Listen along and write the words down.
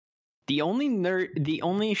The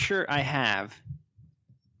only shirt I have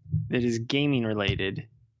that is gaming related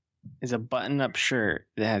is a button-up shirt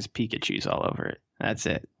that has Pikachu's all over it. That's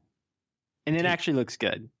it. And it actually looks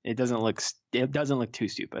good. It doesn't look too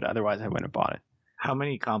stupid. Otherwise, I wouldn't have bought it. How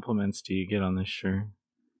many compliments do you get on this shirt?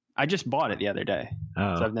 I just bought it the other day.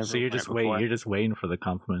 Oh, so you're just waiting for the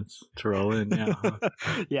compliments to roll in now.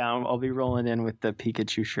 Huh? Yeah, I'll be rolling in with the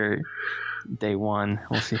Pikachu shirt day one.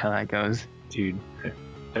 We'll see how that goes. Dude,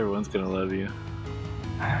 everyone's gonna love you.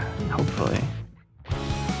 Hopefully.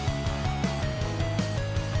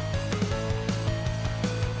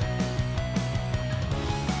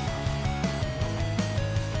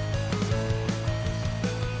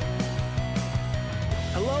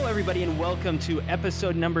 Everybody, and welcome to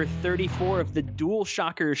episode number 34 of the Dual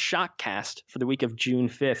Shockers Shockcast for the week of June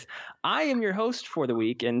 5th. I am your host for the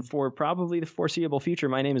week, and for probably the foreseeable future,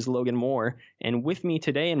 my name is Logan Moore, and with me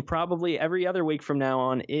today and probably every other week from now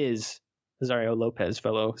on is Azario Lopez,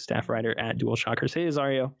 fellow staff writer at Dual Shockers. Hey,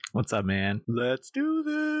 Azario. What's up, man? Let's do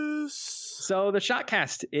this. So the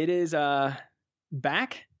Shockcast, it is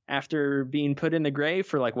back after being put in the grave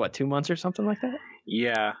for 2 months or something like that?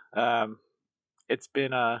 Yeah, It's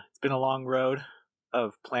been a long road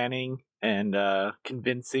of planning and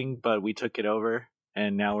convincing, but we took it over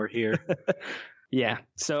and now we're here. Yeah.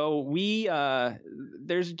 So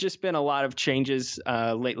there's just been a lot of changes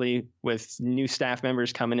lately with new staff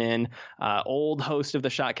members coming in. Old host of the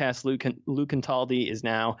Shotcast, Luke Cataldi, is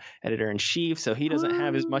now editor-in-chief, so he doesn't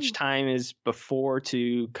have as much time as before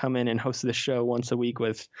to come in and host the show once a week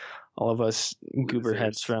with all of us goober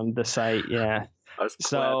heads from the site. Yeah.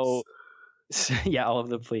 Yeah, all of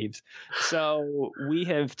the plebes. So we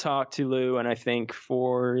have talked to Lou, and I think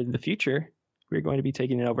for the future, we're going to be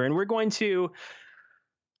taking it over. And we're going to...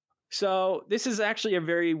 So this is actually a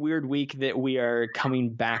very weird week that we are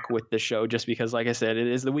coming back with the show, just because, like I said, it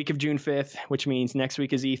is the week of June 5th, which means next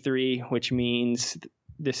week is E3, which means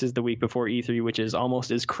this is the week before E3, which is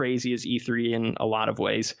almost as crazy as E3 in a lot of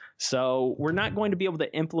ways. So we're not going to be able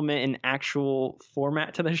to implement an actual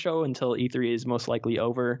format to the show until E3 is most likely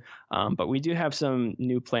over. But we do have some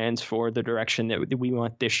new plans for the direction that we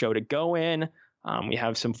want this show to go in. We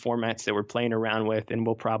have some formats that we're playing around with, and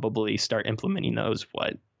we'll probably start implementing those,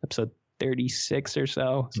 episode 36 or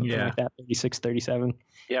so? Something like that, 36, 37.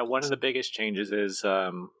 Yeah, one of the biggest changes is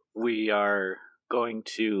we are going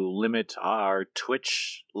to limit our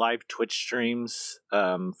live Twitch streams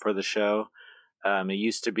for the show. It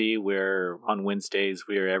used to be where on Wednesdays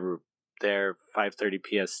we were ever there 5:30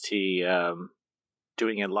 PST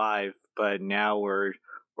doing it live, but now we're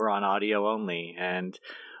on audio only, and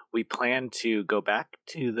we plan to go back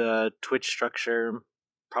to the Twitch structure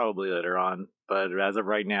probably later on, but as of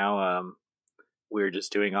right now we're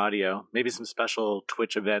just doing audio. Maybe some special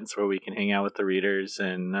Twitch events where we can hang out with the readers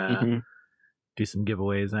and do some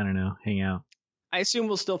giveaways. I don't know, hang out. I assume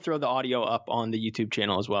we'll still throw the audio up on the YouTube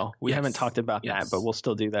channel as well. We haven't talked about that, but we'll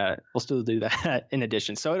still do that. We'll still do that in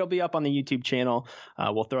addition. So it'll be up on the YouTube channel.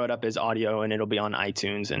 We'll throw it up as audio, and it'll be on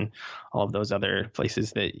iTunes and all of those other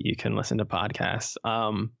places that you can listen to podcasts.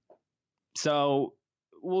 So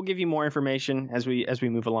we'll give you more information as we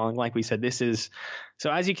move along. Like we said, so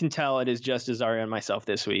as you can tell, it is just Azario and myself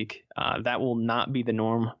this week. That will not be the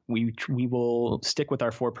norm. We will stick with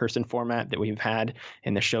our 4-person format that we've had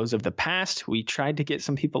in the shows of the past. We tried to get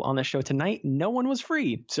some people on the show tonight. No one was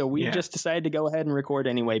free. So we just decided to go ahead and record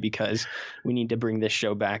anyway, because we need to bring this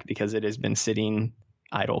show back because it has been sitting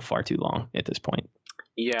idle far too long at this point.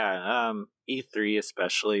 Yeah. E3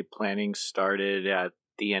 especially, planning started at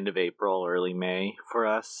the end of April, early May for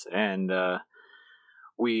us, and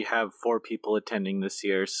we have 4 people attending this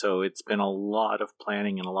year, so it's been a lot of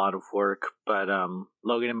planning and a lot of work. But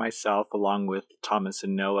Logan and myself, along with Thomas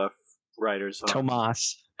and Noah, writers.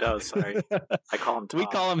 Tomas. Oh, sorry, I call him Tom. We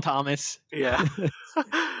call him Thomas. Yeah.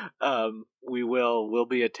 We'll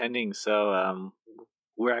be attending, so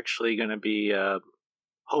we're actually going to be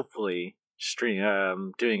hopefully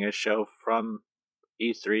doing a show from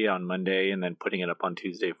E3 on Monday and then putting it up on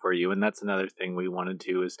Tuesday for you. And that's another thing we want to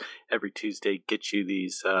do, is every Tuesday get you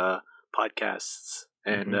these podcasts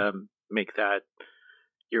and make that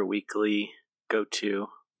your weekly go-to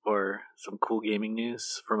for some cool gaming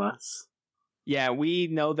news from us. Yeah, we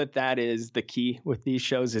know that is the key with these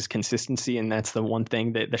shows, is consistency, and that's the one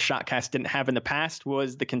thing that the Shotcast didn't have in the past,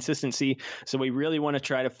 was the consistency. So we really want to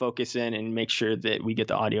try to focus in and make sure that we get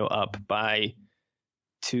the audio up by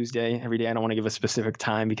Tuesday every day. I don't want to give a specific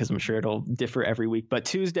time because I'm sure it'll differ every week, but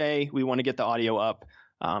Tuesday we want to get the audio up.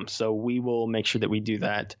 So we will make sure that we do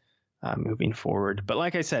that moving forward. But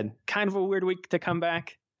like I said, kind of a weird week to come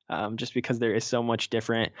back, just because there is so much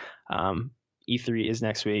different. E3 is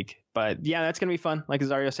next week. But yeah, that's going to be fun. Like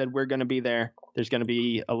Azario said, we're going to be there. There's going to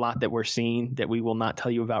be a lot that we're seeing that we will not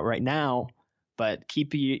tell you about right now. But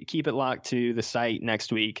keep it locked to the site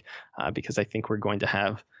next week because I think we're going to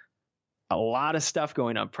have a lot of stuff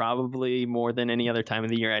going up, probably more than any other time of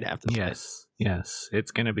the year, I'd have to say. Yes.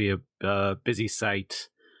 It's going to be a busy site.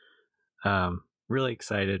 Really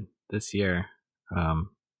excited this year.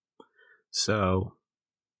 So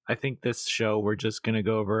I think this show, we're just going to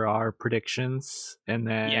go over our predictions and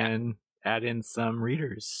then add in some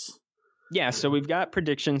readers. Yeah, so we've got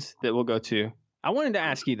predictions that we'll go to. I wanted to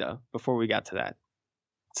ask you, though, before we got to that.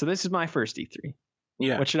 So this is my first E3.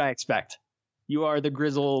 Yeah. What should I expect? You are the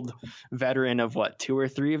grizzled veteran of what, 2 or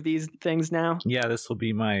 3 of these things now? Yeah, this will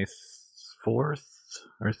be my 4th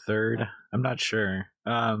or 3rd. I'm not sure.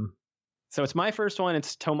 So it's my first one.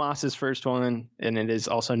 It's Tomas's first one, and it is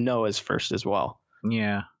also Noah's first as well.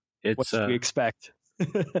 Yeah. What should we expect?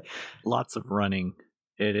 Lots of running.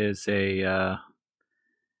 It is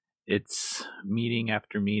it's meeting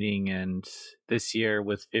after meeting, and this year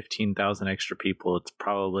with 15,000 extra people, it's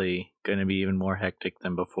probably going to be even more hectic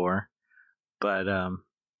than before. But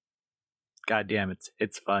goddamn,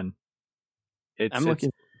 it's fun. I'm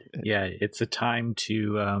looking. Yeah, it's a time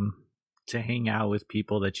to hang out with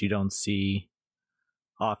people that you don't see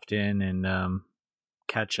often and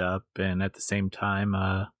catch up, and at the same time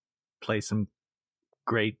play some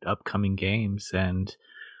great upcoming games and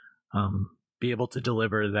be able to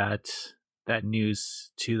deliver that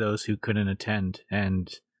news to those who couldn't attend,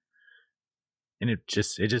 and it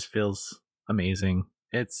just feels amazing.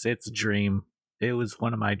 It's a dream. It was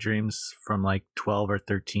one of my dreams from like 12 or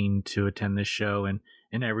 13 to attend this show, and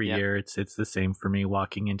every year it's the same for me,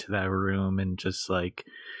 walking into that room and just like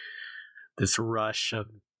this rush of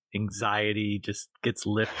anxiety just gets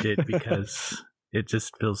lifted because it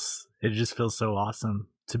just feels so awesome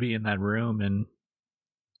to be in that room and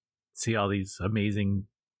see all these amazing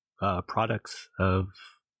products of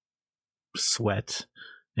sweat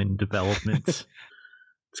and development.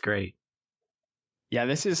 It's great. Yeah,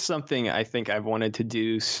 this is something I think I've wanted to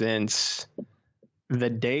do since the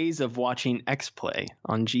days of watching X-Play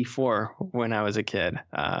on G4 when I was a kid.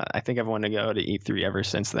 I think I've wanted to go to E3 ever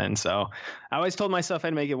since then. So I always told myself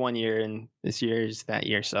I'd make it one year, and this year is that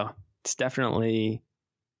year. So it's definitely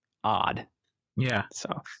odd. Yeah. So,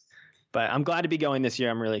 but I'm glad to be going this year.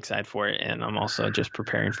 I'm really excited for it. And I'm also just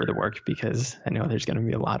preparing for the work because I know there's going to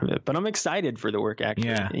be a lot of it. But I'm excited for the work,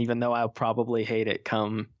 actually, even though I'll probably hate it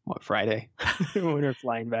come, Friday when we're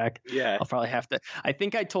flying back. Yeah. I'll probably have to. I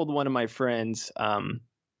think I told one of my friends,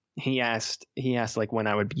 he asked like when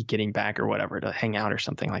I would be getting back or whatever to hang out or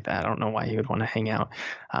something like that. I don't know why he would want to hang out.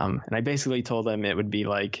 And I basically told him it would be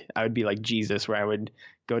like, I would be like Jesus, where I would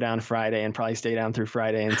go down Friday and probably stay down through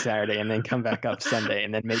Friday and Saturday and then come back up Sunday.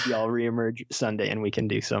 And then maybe I'll reemerge Sunday and we can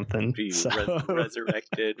do something. Be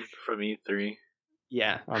resurrected from E3.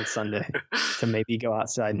 Yeah, on Sunday to maybe go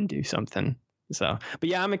outside and do something. So, but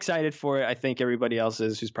yeah, I'm excited for it. I think everybody else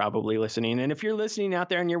is who's probably listening. And if you're listening out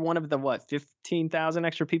there and you're one of the 15,000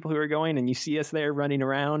 extra people who are going and you see us there running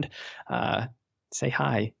around, say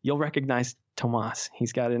hi. You'll recognize Tomas.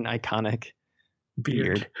 He's got an iconic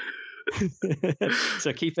beard.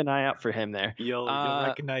 So keep an eye out for him there. You'll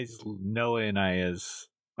recognize Noah and I as...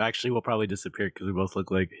 Actually, we'll probably disappear because we both look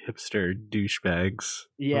like hipster douchebags.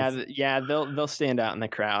 Yeah, they'll stand out in the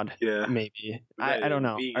crowd. Yeah, maybe. I don't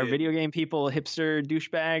know. Are video game people hipster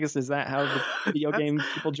douchebags? Is that how the video game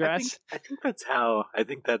people dress? I think that's how. I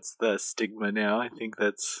think that's the stigma now. I think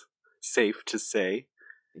that's safe to say.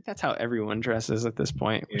 I think that's how everyone dresses at this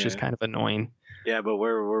point, which is kind of annoying. Yeah, but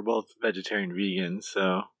we're both vegetarian vegans,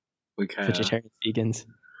 so we kind of vegetarian vegans.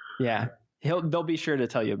 Yeah. They'll be sure to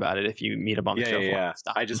tell you about it if you meet him on the show. Yeah.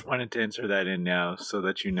 I just wanted to enter that in now so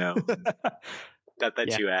that you know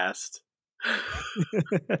that you asked.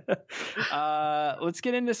 Let's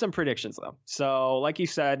get into some predictions, though. So, like you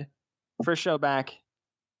said, first show back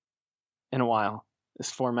in a while. This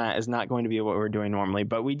format is not going to be what we're doing normally,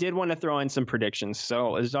 but we did want to throw in some predictions.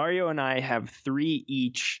 So, Azario and I have 3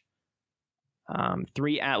 each,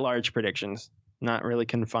 3 at-large predictions. Not really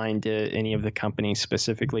confined to any of the companies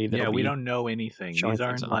specifically. Yeah, we don't know anything. These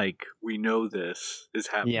aren't like, we know this is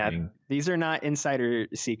happening. Yeah, these are not insider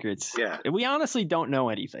secrets. Yeah. We honestly don't know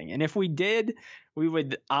anything. And if we did, we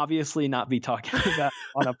would obviously not be talking about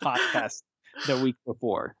on a podcast the week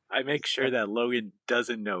before. I make sure that Logan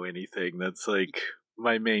doesn't know anything. That's like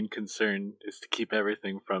my main concern, is to keep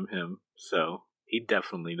everything from him. So he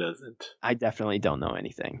definitely doesn't. I definitely don't know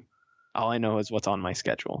anything. All I know is what's on my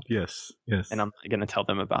schedule. Yes. And I'm not going to tell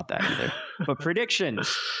them about that either. But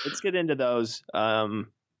predictions, let's get into those.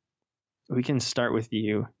 we can start with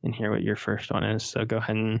you and hear what your first one is. So go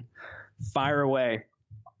ahead and fire away.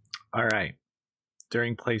 All right.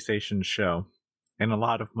 During PlayStation show, and a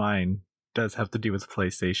lot of mine does have to do with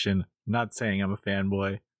PlayStation. Not saying I'm a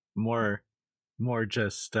fanboy, more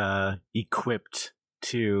just equipped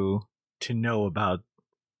to know about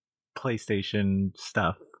PlayStation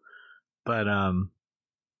stuff. But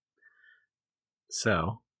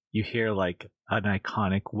so you hear like an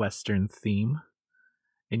iconic Western theme,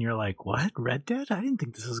 and you're like, "What? Red Dead? I didn't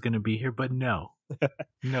think this was going to be here." But no,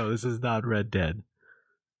 this is not Red Dead.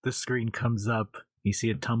 The screen comes up, you see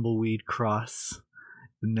a tumbleweed cross,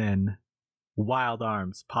 and then Wild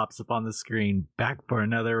Arms pops up on the screen, back for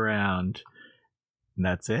another round, and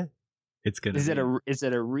that's it. It's gonna. Is it a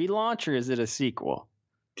relaunch or is it a sequel?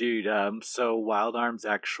 Dude, so Wild Arms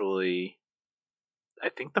actually, I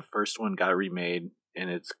think the first one got remade, and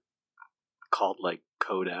it's called like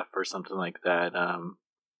Code F or something like that.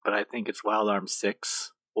 But I think it's Wild Arms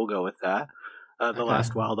 6. We'll go with that. The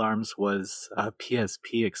last Wild Arms was a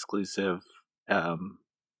PSP exclusive, XF.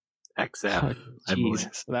 I believe.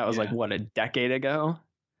 So that was like what, a decade ago?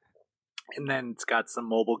 And then it's got some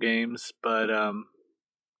mobile games, but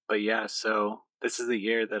yeah. So this is the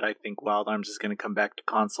year that I think Wild Arms is going to come back to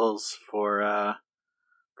consoles for us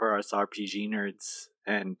RPG nerds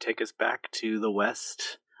and take us back to the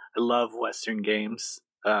West. I love Western games.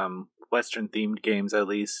 Western themed games, at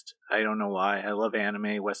least. I don't know why. I love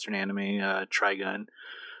anime, Western anime, Trigun,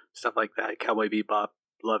 stuff like that. Cowboy Bebop,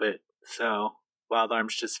 love it. So Wild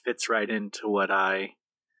Arms just fits right into what I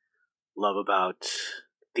love about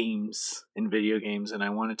themes in video games, and I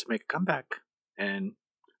wanted to make a comeback. And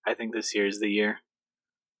I think this year is the year.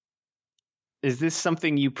 Is this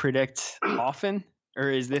something you predict often? Or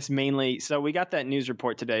is this mainly... So we got that news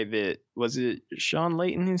report today that... Was it Sean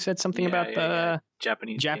Layton who said something about the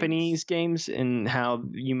Japanese games and how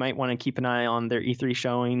you might want to keep an eye on their E3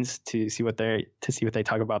 showings to see what they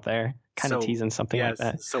talk about there? Kind of teasing something like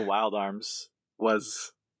that. So Wild Arms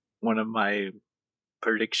was one of my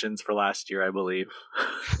predictions for last year, I believe.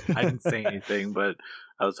 I didn't say anything, but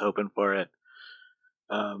I was hoping for it.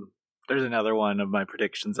 There's another one of my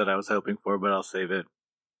predictions that I was hoping for, but I'll save it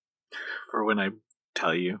for when I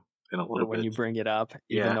tell you in a little bit. When you bring it up,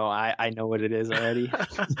 even though I know what it is already.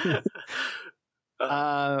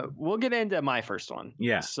 We'll get into my first one.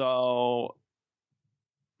 Yeah. So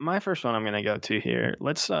my first one I'm going to go to here.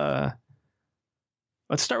 Let's start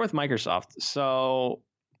with Microsoft. So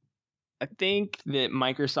I think that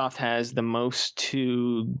Microsoft has the most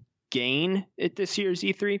to gain at this year's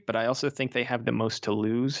E3, but I also think they have the most to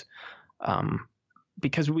lose.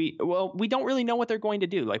 Because we don't really know what they're going to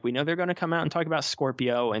do. Like, we know they're going to come out and talk about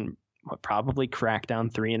Scorpio and probably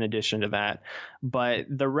Crackdown 3 in addition to that. But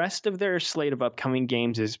the rest of their slate of upcoming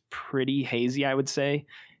games is pretty hazy, I would say.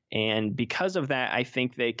 And because of that, I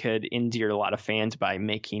think they could endear a lot of fans by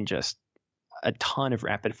making just a ton of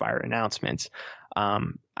rapid fire announcements.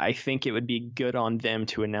 I think it would be good on them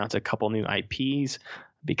to announce a couple new IPs,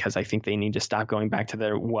 because I think they need to stop going back to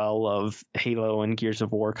their well of Halo and Gears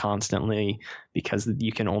of War constantly, because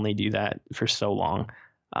you can only do that for so long.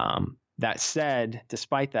 That said,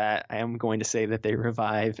 despite that, I am going to say that they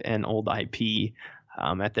revive an old IP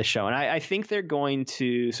at this show. And I think they're going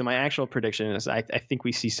to... So my actual prediction is I think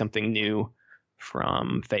we see something new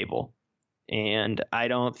from Fable. And I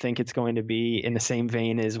don't think it's going to be in the same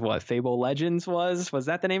vein as what Fable Legends was. Was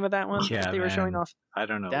that the name of that one? Yeah, that they were showing off? I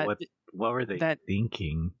don't know. What were they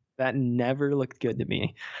thinking? That never looked good to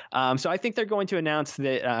me. So I think they're going to announce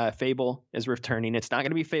that Fable is returning. It's not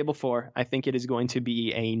going to be Fable 4. I think it is going to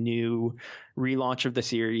be a new relaunch of the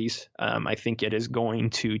series. I think it is going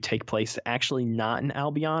to take place actually not in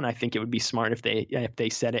Albion. I think it would be smart if they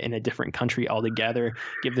set it in a different country altogether,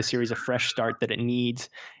 give the series a fresh start that it needs.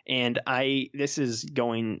 And this is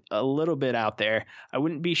going a little bit out there. I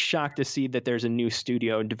wouldn't be shocked to see that there's a new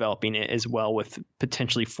studio developing it as well, with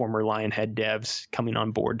potentially former Lionhead devs coming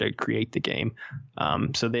on board to create the game.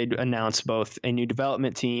 So they'd announce both a new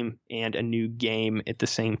development team and a new game at the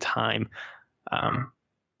same time.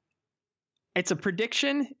 It's a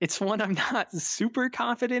prediction. It's one I'm not super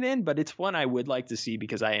confident in, but it's one I would like to see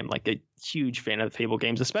because I am like a huge fan of the Fable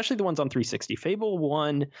games, especially the ones on 360. Fable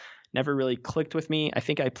 1 never really clicked with me. I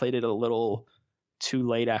think I played it a little too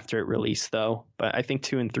late after it released, though. But I think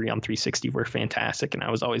 2 and 3 on 360 were fantastic, and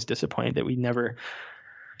I was always disappointed that we never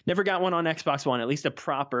got one on Xbox One, at least a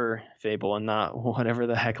proper Fable, and not whatever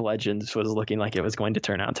the heck Legends was looking like it was going to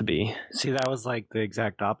turn out to be. See, that was like the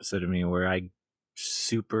exact opposite of me, where I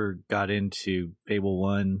super got into Fable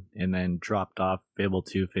 1 and then dropped off Fable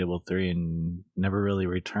 2, Fable 3, and never really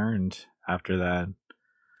returned after that.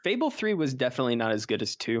 Fable 3 was definitely not as good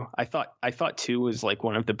as 2. I thought 2 was like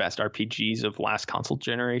one of the best RPGs of last console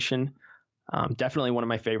generation. Definitely one of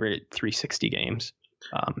my favorite 360 games.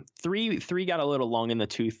 3 got a little long in the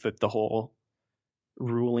tooth with the whole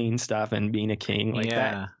ruling stuff and being a king like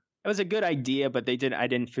that. It was a good idea, but I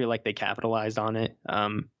didn't feel like they capitalized on it.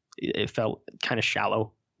 It felt kind of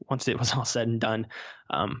shallow once it was all said and done.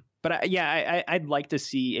 But I'd like to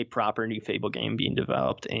see a proper new Fable game being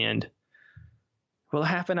developed, and will it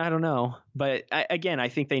happen? I don't know. But I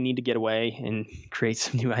think they need to get away and create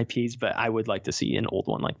some new IPs, but I would like to see an old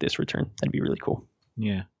one like this return. That'd be really cool.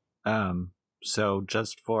 Yeah. So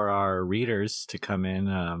just for our readers to come in,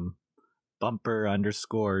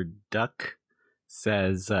 bumper_duck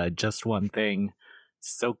says just one thing: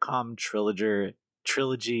 SOCOM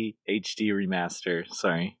Trilogy HD remaster.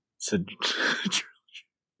 Sorry,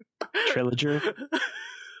 Trilogy.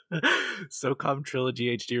 SOCOM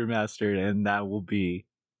Trilogy HD remastered, and that will be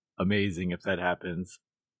amazing if that happens.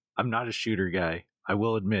 I'm not a shooter guy, I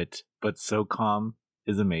will admit, but SOCOM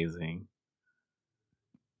is amazing.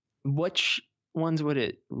 Which ones would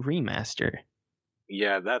it remaster?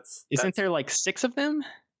 Yeah, Isn't there like 6 of them?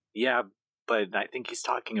 Yeah, but I think he's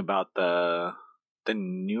talking about the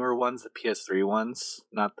newer ones, the PS3 ones,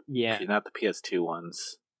 not the PS2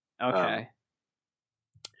 ones. Okay.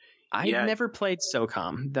 I've never played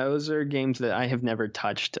SOCOM. Those are games that I have never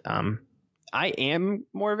touched. I am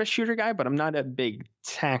more of a shooter guy, but I'm not a big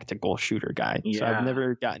tactical shooter guy. Yeah. So I've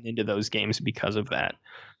never gotten into those games because of that.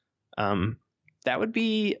 That would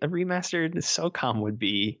be a remastered SOCOM would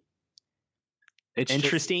be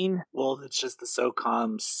interesting. It's just the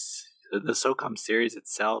SOCOM series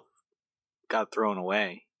itself got thrown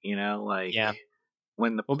away,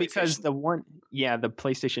 when the because the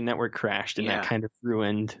PlayStation Network crashed, and that kind of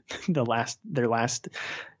ruined their last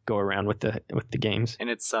go around with the games. And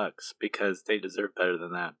it sucks because they deserve better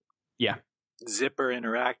than that. Yeah. Zipper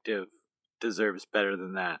Interactive deserves better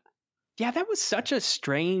than that. Yeah, that was such a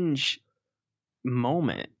strange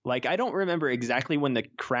moment. Like, I don't remember exactly when the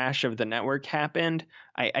crash of the network happened.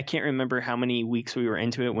 I can't remember how many weeks we were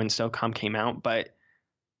into it when SOCOM came out, but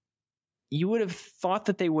you would have thought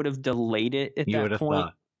that they would have delayed it at that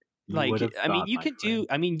point.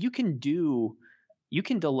 You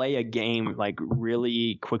can delay a game like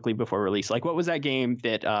really quickly before release. Like, what was that game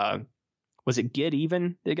that was it Get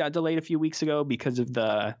Even that got delayed a few weeks ago because of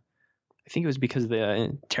the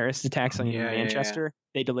terrorist attacks on Manchester?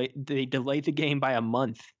 Yeah. They delayed the game by a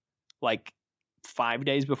month, like 5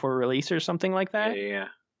 days before release or something like that. Yeah.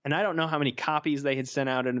 And I don't know how many copies they had sent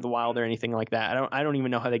out into the wild or anything like that. I don't even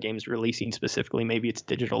know how the game's releasing specifically. Maybe it's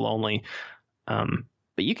digital only.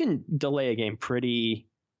 But you can delay a game pretty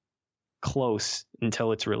close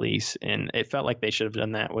until its release, and it felt like they should have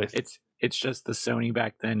done that with it's just the Sony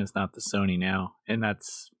back then is not the Sony now, and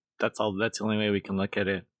that's the only way we can look at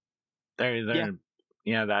it.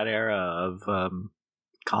 That era of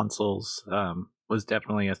consoles was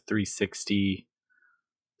definitely a 360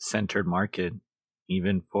 centered market,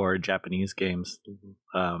 even for Japanese games.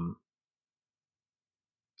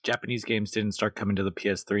 Japanese games didn't start coming to the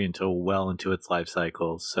PS3 until well into its life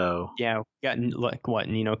cycle. So yeah, gotten like what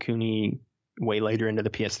Ni no Kuni way later into the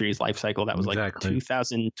PS3's life cycle. That was exactly. Like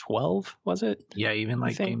 2012, was it? Yeah, even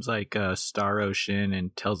like games like Star Ocean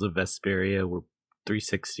and Tales of Vesperia were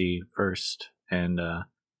 360 first, and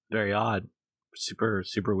very odd, super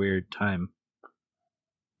weird time.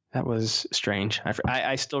 That was strange.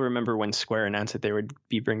 I still remember when Square announced that they would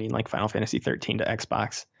be bringing like Final Fantasy 13 to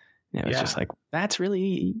Xbox. And it was just like, that's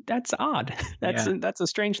odd. That's a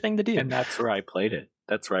strange thing to do. And that's where I played it.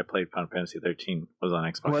 That's where I played Final Fantasy 13. Was on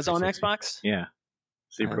Xbox. Was on Xbox? Yeah.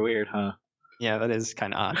 Super weird, huh? Yeah, that is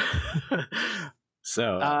kind of odd.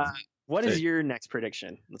 So, what is your next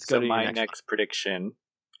prediction? Let's go to my next prediction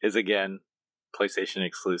is again PlayStation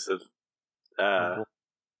exclusive. I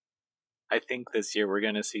think this year we're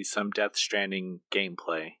going to see some Death Stranding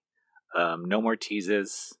gameplay. No more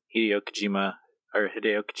teases. Hideo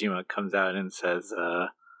Kojima comes out and says,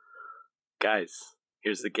 guys,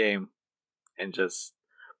 here's the game, and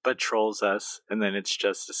but trolls us, and then it's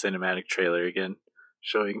just a cinematic trailer again,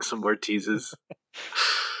 showing some more teases.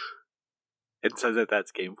 It says that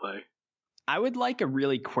that's gameplay. I would like a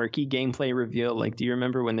really quirky gameplay reveal. Like, do you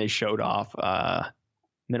remember when they showed off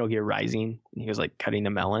Metal Gear Rising, and he was like cutting a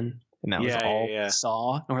melon, and that was all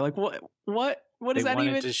Saw, and we're like, what is that even?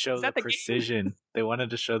 They wanted to show the precision. They wanted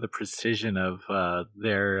to show the precision of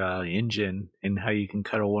their engine and how you can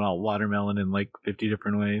cut a watermelon in like 50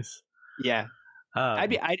 different ways. Yeah.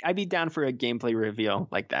 I'd be down for a gameplay reveal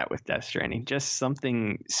like that with Death Stranding. Just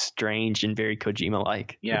something strange and very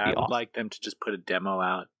Kojima-like. Yeah, I would like them to just put a demo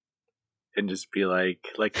out and just be like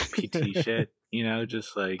PT shit,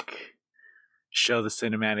 just like show the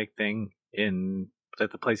cinematic thing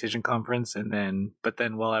at the PlayStation conference, but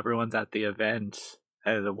then while everyone's at the event,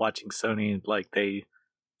 watching Sony, like they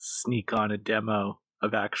sneak on a demo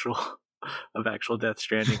of actual Death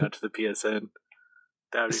Stranding onto the PSN.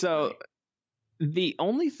 So funny. The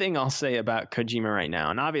only thing I'll say about Kojima right now,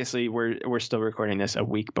 and obviously we're still recording this a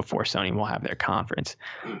week before Sony will have their conference,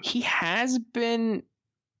 he has been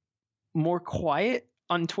more quiet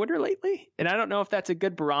on Twitter lately, and I don't know if that's a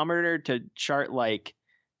good barometer to chart like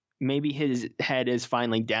maybe his head is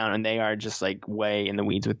finally down and they are just like way in the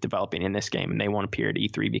weeds with developing in this game, and they won't appear at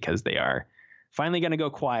E3 because they are finally going to go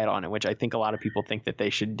quiet on it, which I think a lot of people think that they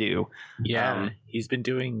should do. Yeah, he's been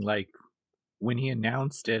doing like, when he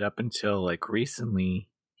announced it up until like recently,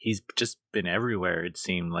 he's just been everywhere. It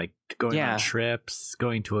seemed like going on trips,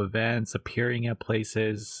 going to events, appearing at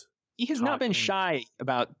places. He has not been shy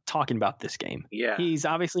about talking about this game. Yeah. He's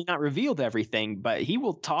obviously not revealed everything, but he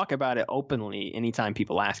will talk about it openly anytime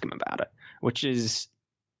people ask him about it, which is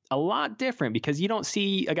a lot different because you don't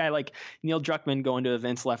see a guy like Neil Druckmann going to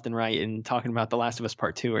events left and right and talking about The Last of Us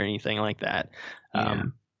Part 2 or anything like that. Yeah.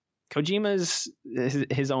 Kojima's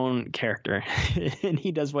his own character, and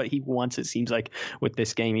he does what he wants, it seems like, with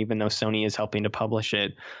this game, even though Sony is helping to publish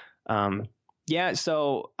it.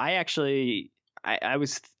 So I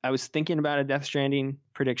was thinking about a Death Stranding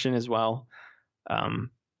prediction as well.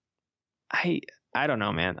 I don't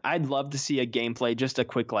know, man. I'd love to see a gameplay, just a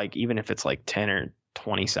quick, like, even if it's like 10 or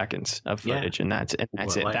 20 seconds of footage, and that's it.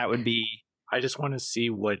 Like, that would be. I just want to see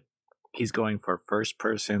what he's going for: first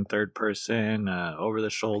person, third person, over the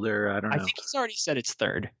shoulder. I don't know. I think he's already said it's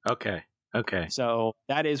third. Okay. So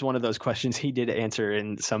that is one of those questions he did answer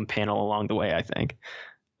in some panel along the way, I think.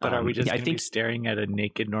 But are we just going to be staring at a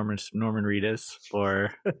naked Norman Reedus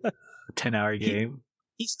for a 10-hour game?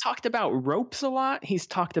 He's talked about ropes a lot. He's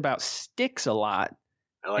talked about sticks a lot.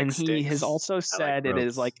 And sticks. He has also said it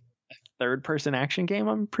is like a third-person action game,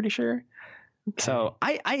 I'm pretty sure. Okay. So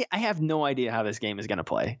I have no idea how this game is going to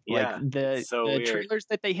play. Yeah, like the trailers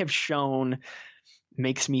that they have shown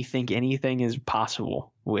makes me think anything is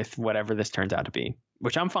possible with whatever this turns out to be,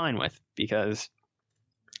 which I'm fine with because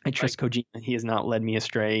I trust Kojima. He has not led me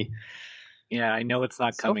astray. Yeah, I know it's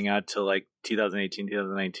not coming out till like 2018,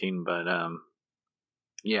 2019, but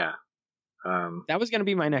yeah. That was going to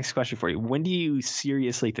be my next question for you. When do you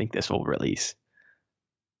seriously think this will release?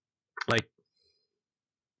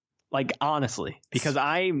 Like honestly, because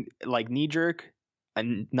I'm like knee jerk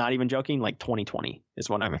and not even joking, like 2020 is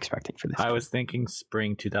what I'm expecting for this. I was thinking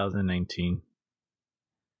spring 2019.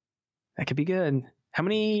 That could be good. How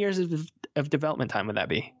many years of development time would that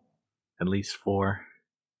be? At least 4.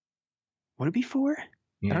 Would it be 4?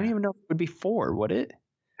 Yeah. I don't even know if it would be 4, would it?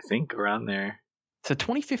 I think around there. So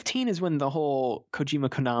 2015 is when the whole Kojima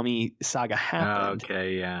Konami saga happened. Oh,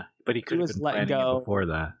 okay, yeah. But he could have been planning it before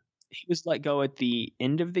that. He was let go at the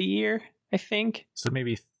end of the year, I think. So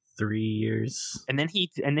maybe 3 years. And then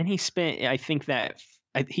he spent, I think that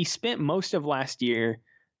he spent most of last year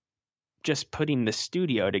just putting the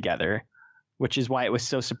studio together, which is why it was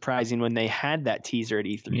so surprising when they had that teaser at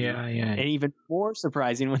E3. Yeah. And even more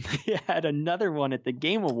surprising when they had another one at the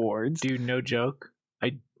Game Awards. Dude, no joke.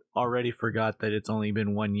 I already forgot that it's only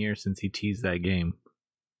been 1 year since he teased that game.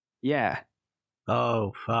 Yeah.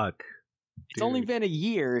 Oh, fuck. It's only been a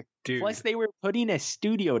year. Dude. Plus, they were putting a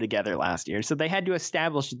studio together last year. So they had to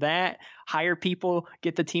establish that, hire people,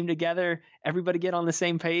 get the team together, everybody get on the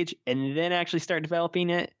same page, and then actually start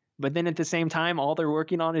developing it. But then at the same time, all they're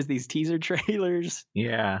working on is these teaser trailers.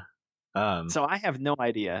 Yeah. So I have no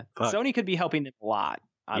idea. Fuck. Sony could be helping them a lot,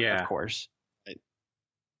 of course.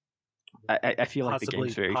 I feel like the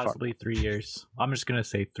game's very far. Possibly 3 years. I'm just going to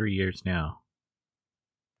say 3 years now.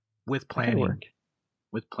 With planning.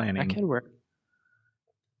 With planning. That can work.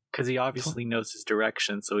 Because he obviously knows his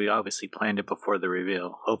direction, so he obviously planned it before the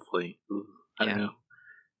reveal. Hopefully. I don't know.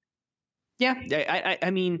 Yeah, I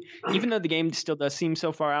mean, even though the game still does seem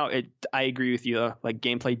so far out, I agree with you. Like,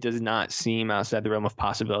 gameplay does not seem outside the realm of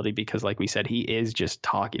possibility because, like we said, he is just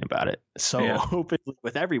talking about it so openly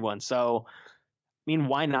with everyone. So, I mean,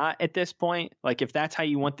 why not at this point? Like, if that's how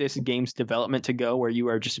you want this game's development to go, where you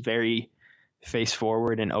are just very face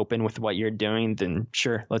forward and open with what you're doing, then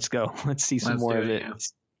sure, let's go. Let's see some more of it. Yeah.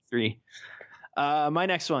 3. My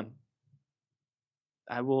next one.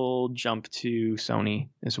 I will jump to Sony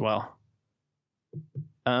as well.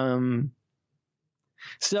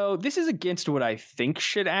 So this is against what I think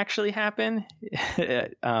should actually happen,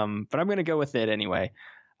 but I'm going to go with it anyway.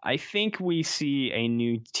 I think we see a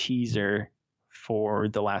new teaser for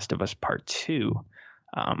The Last of Us Part 2.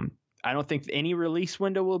 I don't think any release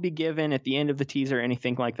window will be given at the end of the teaser or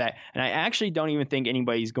anything like that. And I actually don't even think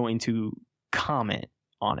anybody's going to comment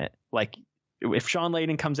on it. Like, if Sean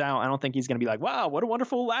Layden comes out, I don't think he's going to be like, wow, what a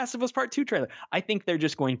wonderful Last of Us Part 2 trailer. I think they're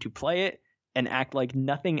just going to play it and act like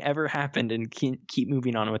nothing ever happened and keep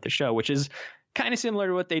moving on with the show, which is kind of similar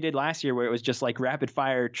to what they did last year, where it was just like rapid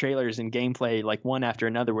fire trailers and gameplay, like one after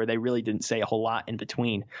another, where they really didn't say a whole lot in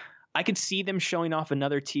between. I could see them showing off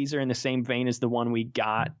another teaser in the same vein as the one we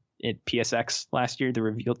got at PSX last year, the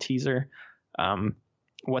reveal teaser.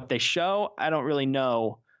 What they show, I don't really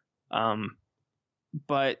know.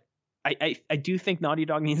 But I do think Naughty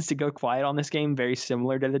Dog needs to go quiet on this game, very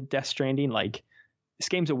similar to the Death Stranding. Like, this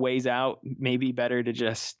game's a ways out. Maybe better to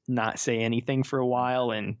just not say anything for a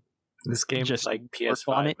while. And this game just is like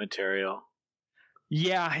PS5 material.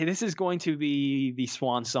 Yeah, this is going to be the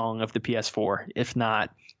swan song of the PS4, if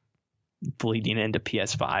not bleeding into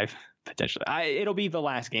PS5 potentially. It'll be the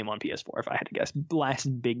last game on PS4 if I had to guess. Last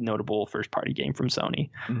big notable first party game from Sony.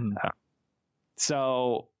 Mhm.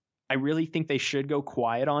 So I really think they should go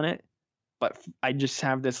quiet on it, but I just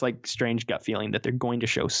have this like strange gut feeling that they're going to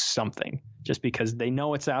show something just because they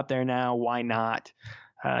know it's out there now. Why not?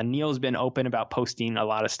 Neil's been open about posting a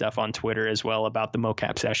lot of stuff on Twitter as well about the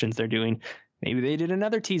mocap sessions they're doing. Maybe they did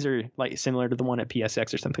another teaser like similar to the one at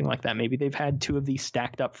PSX or something like that. Maybe they've had two of these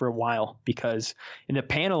stacked up for a while, because in the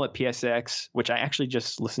panel at PSX, which I actually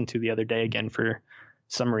just listened to the other day again for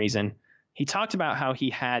some reason, he talked about how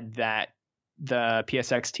he had the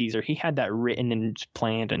PSX teaser, he had that written and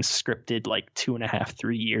planned and scripted like 2.5,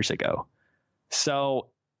 3 years ago. So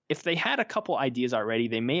if they had a couple ideas already,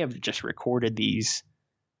 they may have just recorded these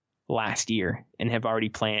last year and have already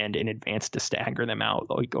planned in advance to stagger them out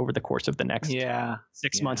like over the course of the next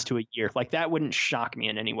 6 months to a year. Like, that wouldn't shock me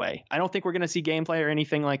in any way. I don't think we're going to see gameplay or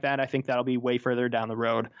anything like that. I think that'll be way further down the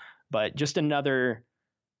road, but just another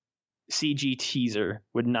CG teaser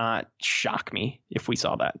would not shock me if we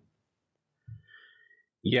saw that.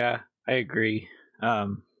 Yeah, I agree. I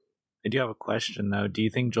do have a question though. Do you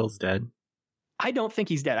think Joel's dead? I don't think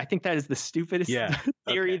he's dead. I think that is the stupidest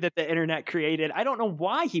theory that the internet created. I don't know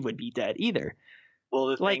why he would be dead either. Well,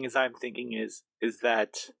 the thing is, I'm thinking is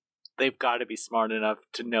that they've got to be smart enough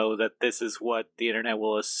to know that this is what the internet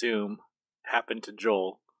will assume happened to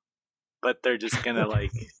Joel, but they're just gonna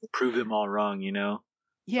like prove them all wrong, you know?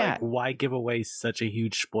 Yeah. Like, why give away such a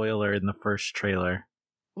huge spoiler in the first trailer?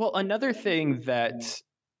 Well, another thing that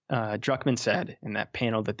Druckmann said in that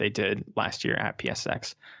panel that they did last year at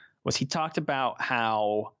PSX was he talked about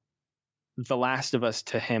how The Last of Us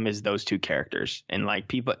to him is those two characters. And like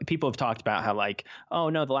people have talked about how like, oh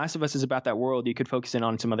no, The Last of Us is about that world. You could focus in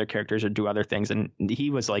on some other characters or do other things. And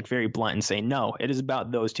he was like very blunt and saying, no, it is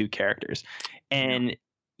about those two characters. And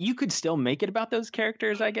you could still make it about those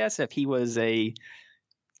characters, I guess, if he was a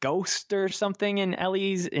ghost or something and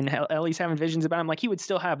Ellie's having visions about him. Like, he would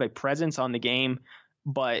still have a presence on the game.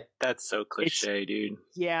 But that's so cliche, dude.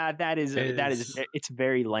 Yeah, that is it's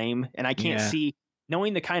very lame, and I can't see,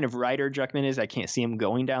 knowing the kind of writer Druckmann is, I can't see him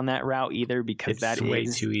going down that route either, because it's way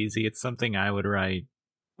too easy. It's something I would write.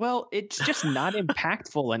 Well, it's just not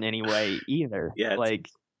impactful in any way either. Yeah, like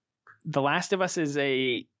The Last of Us is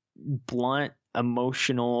a blunt,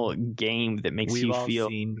 emotional game that makes you feel.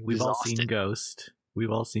 We've all seen Ghost. We've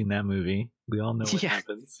all seen that movie. We all know what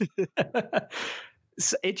happens.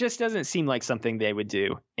 So it just doesn't seem like something they would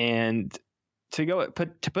do. And to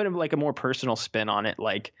put like a more personal spin on it,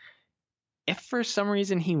 like, if for some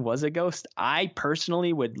reason he was a ghost, I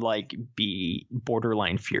personally would like be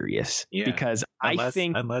borderline furious, because I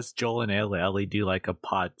think unless Joel and Ellie do like a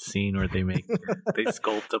pot scene where they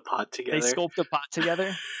sculpt a pot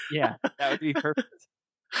together. Yeah, that would be perfect.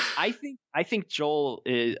 I think Joel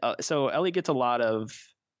is so Ellie gets a lot of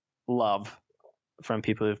love from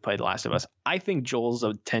people who've played The Last of Us. I think Joel's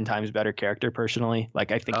a 10 times better character personally.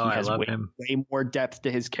 Like, I think he has way more depth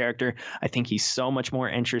to his character. I think he's so much more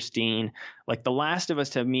interesting. Like, The Last of Us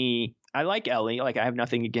to me, I like Ellie. Like, I have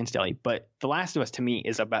nothing against Ellie, but The Last of Us to me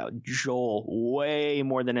is about Joel way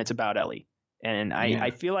more than it's about Ellie. And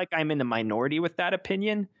I feel like I'm in the minority with that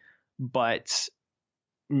opinion, but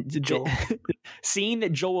seeing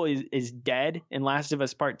that Joel is dead in Last of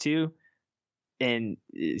Us Part 2, and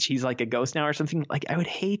she's like a ghost now or something, like, I would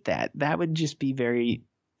hate that. That would just be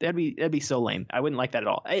that'd be so lame. I wouldn't like that at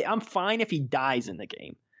all. I'm fine if he dies in the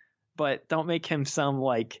game, but don't make him some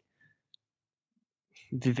like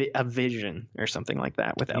a vision or something like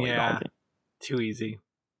that with Ellie. Too easy.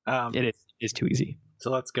 It is too easy. So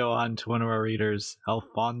let's go on to one of our readers.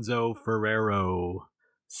 Alfonso Ferrero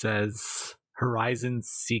says Horizon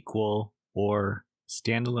sequel or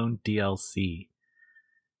standalone DLC.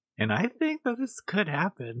 And I think that this could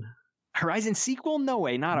happen. Horizon sequel? No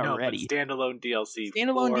way, not No, already. but standalone DLC.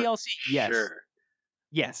 Standalone DLC? Yes. Sure.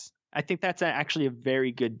 Yes. I think that's actually a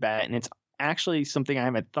very good bet, and it's actually something I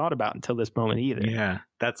haven't thought about until this moment either. Yeah,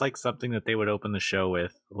 that's like something that they would open the show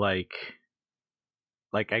with. Like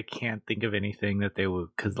I can't think of anything that they would,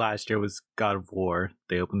 because last year was God of War.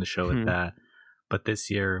 They opened the show with that. But this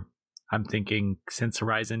year, I'm thinking since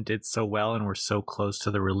Horizon did so well and we're so close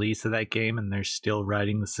to the release of that game and they're still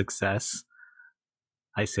riding the success,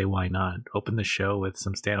 I say why not? Open the show with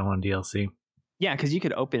some standalone DLC. Yeah, because you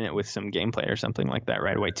could open it with some gameplay or something like that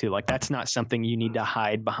right away too. Like that's not something you need to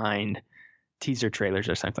hide behind teaser trailers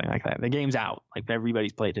or something like that. The game's out. Like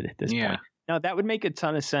everybody's played it at this point. No, that would make a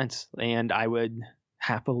ton of sense, and I would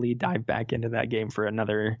happily dive back into that game for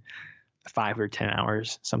another 5 or 10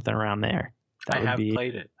 hours, something around there. I have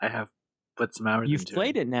played it. I have put some hours into it. You've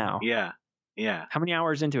played it now? Yeah. How many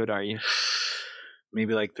hours into it are you?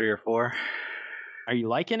 Maybe like 3 or 4. Are you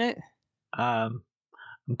liking it?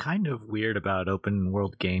 I'm kind of weird about open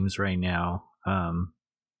world games right now.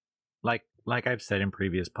 Like I've said in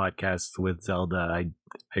previous podcasts with Zelda,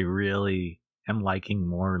 I really am liking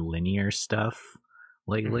more linear stuff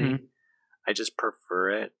lately. Mm-hmm. I just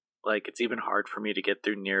prefer it. Like it's even hard for me to get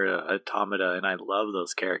through Nier Automata, and I love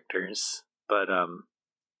those characters. But I'm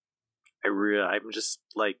just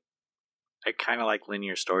like, I kind of like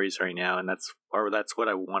linear stories right now, and that's what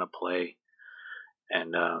I want to play.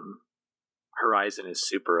 And Horizon is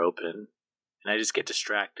super open, and I just get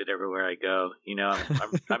distracted everywhere I go. You know,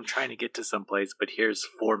 I'm trying to get to someplace, but here's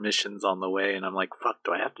 4 missions on the way, and I'm like, fuck,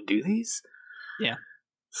 do I have to do these? Yeah.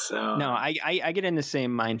 So no, I get in the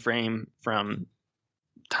same mind frame from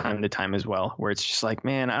time to time as well, where it's just like,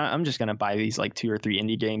 man, I'm just gonna buy these like 2 or 3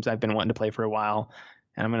 indie games I've been wanting to play for a while,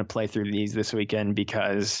 and I'm gonna play through these this weekend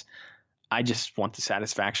because I just want the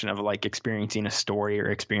satisfaction of like experiencing a story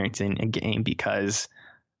or experiencing a game, because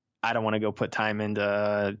I don't want to go put time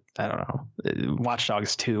into, I don't know, Watch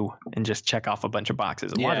Dogs 2 and just check off a bunch of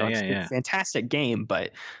boxes. Watch Dogs is a fantastic game,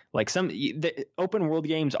 but like the open world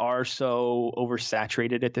games are so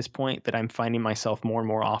oversaturated at this point that I'm finding myself more and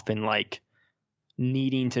more often like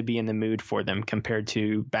needing to be in the mood for them, compared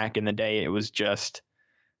to back in the day. It was just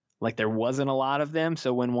like there wasn't a lot of them.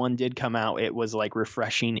 So when one did come out, it was like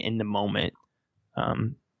refreshing in the moment.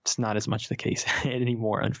 It's not as much the case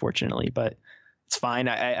anymore, unfortunately, but it's fine.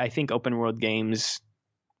 I think open world games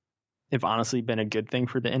have honestly been a good thing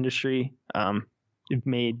for the industry. It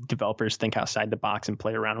made developers think outside the box and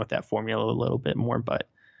play around with that formula a little bit more, but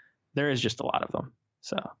there is just a lot of them.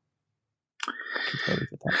 So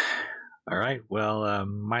all right. Well,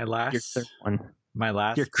 my last your third one.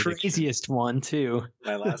 Your craziest one too.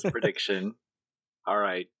 My last prediction. All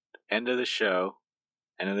right. End of the show.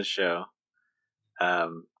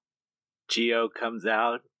 Geo comes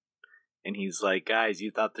out and he's like, guys,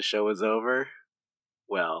 you thought the show was over?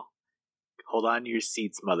 Well, hold on to your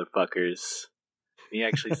seats, motherfuckers. And he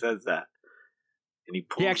actually says that. And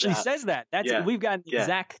he actually says that. We've got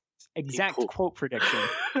an exact quote prediction.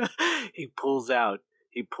 He pulls out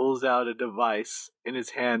a device in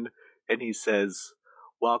his hand and he says,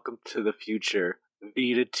 welcome to the future.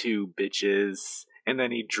 Vita 2, bitches. And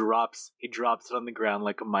then he drops it on the ground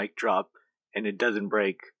like a mic drop, and it doesn't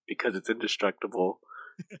break because it's indestructible.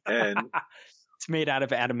 And it's made out of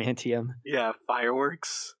adamantium. Yeah,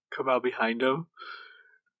 fireworks come out behind him.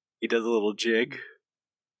 He does a little jig.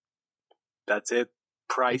 That's it.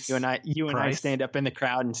 Price. You and I stand up in the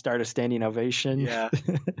crowd and start a standing ovation. Yeah.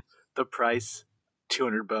 The price,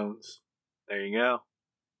 200 bones. There you go.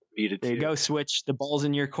 Vita 2. There you go. Switch. The ball's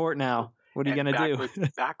in your court now. What are you going to do?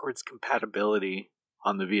 Backwards compatibility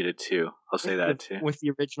on the Vita 2. I'll say that too. With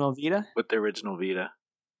the original Vita? With the original Vita.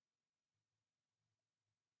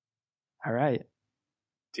 All right.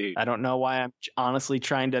 Dude. I don't know why I'm honestly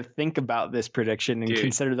trying to think about this prediction and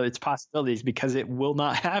consider its possibilities, because it will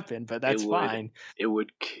not happen, but that's fine. It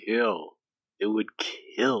would kill.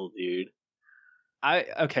 Dude.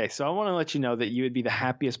 Okay, so I want to let you know that you would be the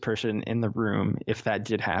happiest person in the room if that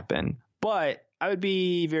did happen. But I would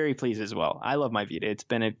be very pleased as well. I love my Vita. It's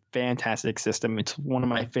been a fantastic system. It's one of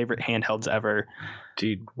my favorite handhelds ever.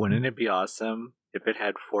 Dude, wouldn't it be awesome if it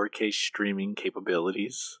had 4K streaming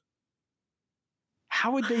capabilities?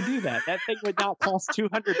 How would they do that? That thing would not cost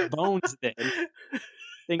 200 bones then.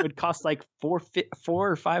 Thing would cost like $400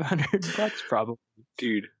 or $500 probably.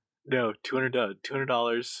 Dude, no,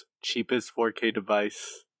 $200, cheapest 4K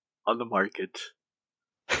device on the market.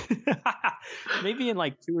 Maybe in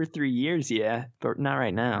like 2 or 3 years, yeah, but not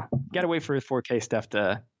right now. Gotta wait for the 4K stuff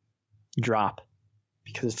to drop,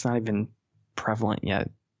 because it's not even prevalent yet,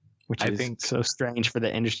 which I think so strange for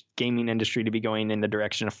the gaming industry to be going in the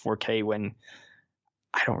direction of 4K when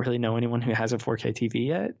I don't really know anyone who has a 4K TV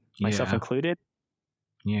yet, myself included.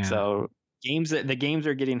 Yeah. So the games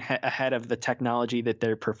are getting ahead of the technology that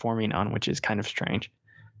they're performing on, which is kind of strange.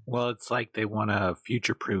 Well, it's like they want to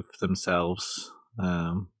future-proof themselves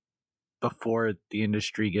before the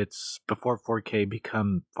industry before 4K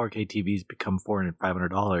TVs become $400,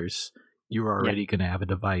 $500. You're already going to have a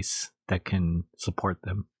device that can support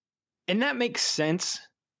them. And that makes sense.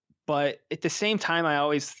 But at the same time, I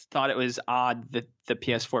always thought it was odd that the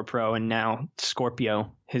PS4 Pro and now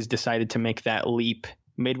Scorpio has decided to make that leap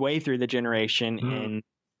midway through the generation and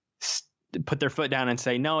put their foot down and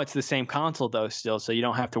say, no, it's the same console though still, so you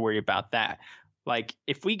don't have to worry about that. Like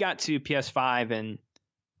if we got to PS5 and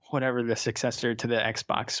whatever the successor to the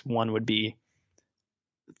Xbox One would be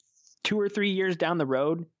 2 or 3 years down the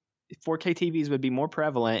road, 4K TVs would be more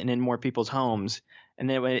prevalent and in more people's homes. And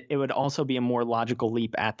then it would also be a more logical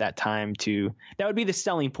leap at that time that would be the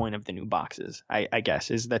selling point of the new boxes, I guess,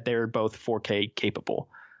 is that they're both 4K capable.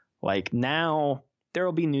 Like now there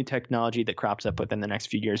will be new technology that crops up within the next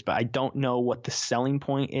few years, but I don't know what the selling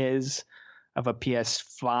point is of a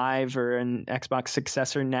PS5 or an Xbox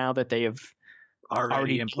successor now that they have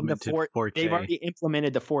already implemented 4K. They've already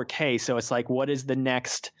implemented the 4K. So it's like, what is the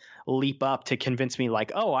next leap up to convince me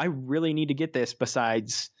like, oh, I really need to get this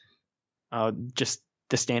besides just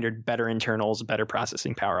the standard better internals, better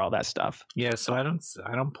processing power, all that stuff. Yeah, so I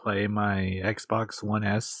don't play my Xbox One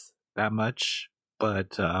S that much,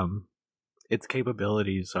 but its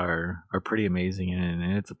capabilities are pretty amazing,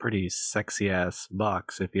 and it's a pretty sexy ass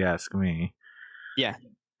box if you ask me. Yeah.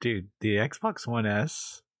 Dude, the Xbox One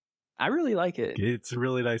S, I really like it. It's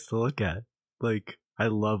really nice to look at. Like I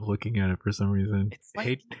love looking at it for some reason. It's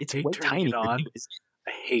like, it's way tiny. It on.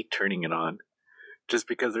 I hate turning it on. Just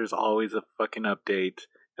because there's always a fucking update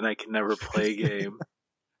and I can never play a game.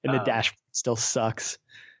 And the dashboard still sucks.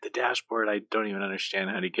 The dashboard, I don't even understand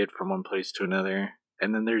how to get from one place to another.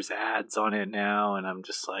 And then there's ads on it now, and I'm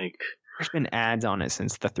just like... There's been ads on it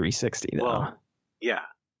since the 360, though. Well, yeah.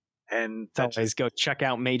 And it's always go check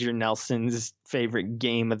out Major Nelson's favorite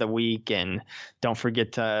game of the week, and don't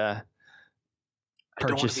forget to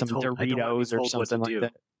purchase some Doritos or something like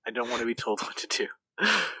that. I don't want to be told what to do.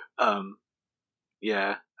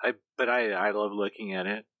 Yeah, but I love looking at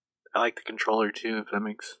it. I like the controller too. If that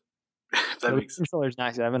makes the controller's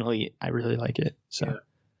nice. I really like it. So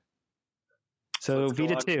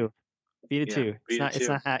Vita 2,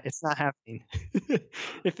 It's not happening.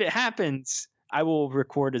 If it happens, I will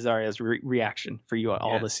record Azaria's reaction for you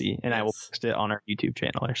all to see, and I will post it on our YouTube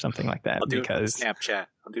channel or something like that. I'll do it for the Snapchat.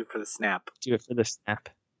 I'll do it for the Snap. Do it for the Snap.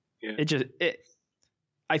 Yeah.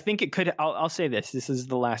 I think it could. I'll say this. This is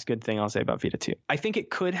the last good thing I'll say about Vita 2. I think it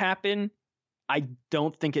could happen. I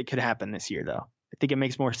don't think it could happen this year, though. I think it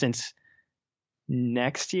makes more sense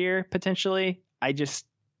next year, potentially.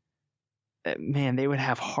 Man, they would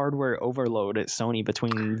have hardware overload at Sony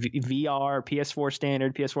between VR, PS4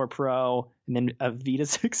 standard, PS4 Pro, and then a Vita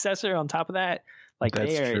successor on top of that. Like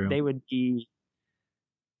they would be.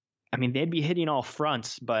 I mean, they'd be hitting all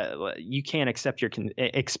fronts, but you can't expect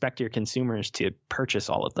your consumers to purchase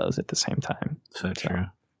all of those at the same time. So true.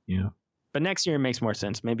 Yeah. But next year it makes more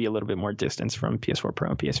sense. Maybe a little bit more distance from PS4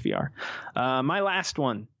 Pro and PSVR. My last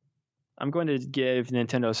one, I'm going to give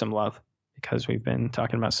Nintendo some love because we've been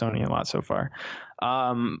talking about Sony a lot so far.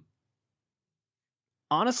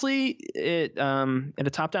 Honestly, at a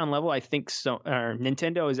top-down level, I think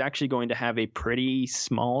Nintendo is actually going to have a pretty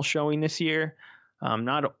small showing this year.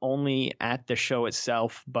 Not only at the show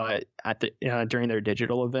itself, but at during their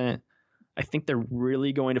digital event. I think they're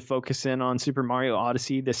really going to focus in on Super Mario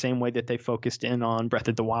Odyssey the same way that they focused in on Breath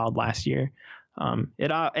of the Wild last year.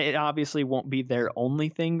 It obviously won't be their only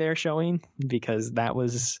thing they're showing, because that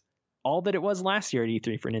was all that it was last year at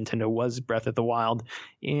E3 for Nintendo was Breath of the Wild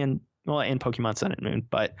and Pokemon Sun and Moon.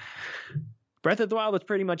 But Breath of the Wild was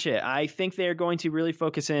pretty much it. I think they're going to really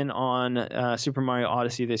focus in on Super Mario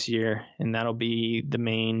Odyssey this year, and that'll be the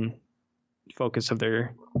main focus of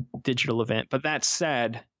their digital event. But that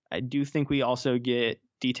said, I do think we also get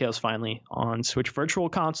details finally on Switch Virtual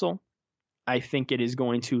Console. I think it is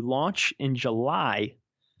going to launch in July.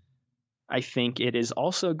 I think it is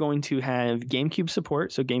also going to have GameCube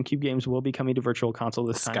support, so GameCube games will be coming to Virtual Console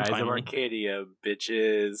this time. Skies of Arcadia,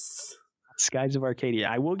 bitches. Skies of Arcadia.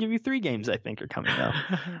 I will give you 3 games I think are coming, though.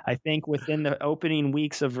 I think within the opening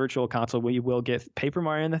weeks of Virtual Console, we will get Paper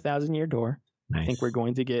Mario and the Thousand Year Door. Nice. I think we're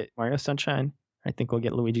going to get Mario Sunshine. I think we'll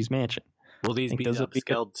get Luigi's Mansion. Will these be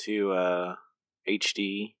upscaled to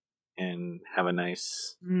HD and have a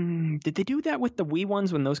nice... Did they do that with the Wii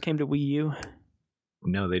ones when those came to Wii U?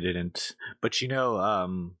 No, they didn't. But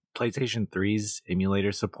PlayStation 3's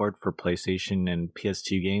emulator support for PlayStation and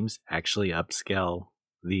PS2 games actually upscale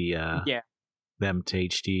them to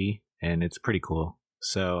HD, and it's pretty cool.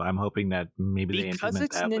 So I'm hoping that maybe they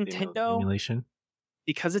implement that with the emulation.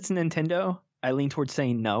 Because it's Nintendo, I lean towards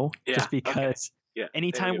saying no. Yeah, just because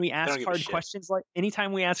anytime we ask hard questions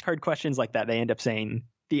like that, they end up saying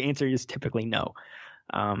the answer is typically no.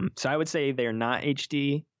 So I would say they're not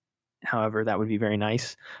HD. However, that would be very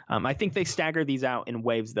nice. I think they stagger these out in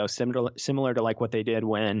waves, though, similar to like what they did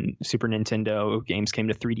when Super Nintendo games came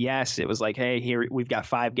to 3DS. It was like, hey, here we've got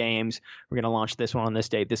 5 games. We're going to launch this one on this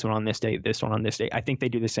date, this one on this date, this one on this date. I think they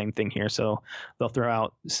do the same thing here. So they'll throw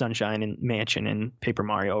out Sunshine and Mansion and Paper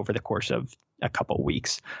Mario over the course of a couple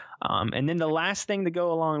weeks. And then the last thing to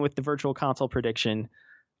go along with the Virtual Console prediction,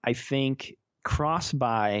 I think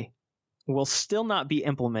cross-buy will still not be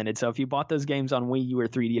implemented. So if you bought those games on Wii U or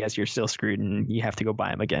 3DS, you're still screwed and you have to go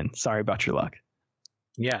buy them again. Sorry about your luck.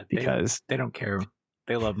 Yeah, because they don't care.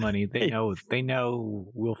 They love money. They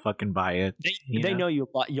know we'll fucking buy it. They know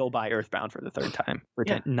you'll buy Earthbound for the third time for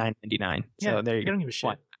 $9.99. So there you go. They don't give a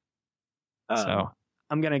shit. So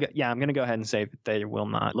I'm gonna go ahead and say that they will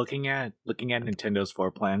not. Looking at Nintendo's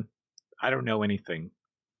floor plan, I don't know anything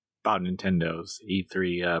about Nintendo's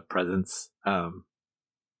E3 presence.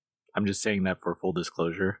 I'm just saying that for full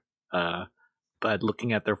disclosure. But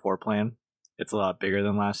looking at their floor plan, it's a lot bigger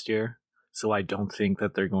than last year. So I don't think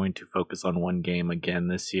that they're going to focus on one game again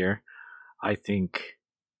this year. I think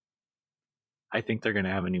they're going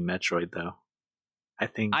to have a new Metroid, though.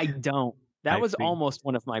 I don't. That was almost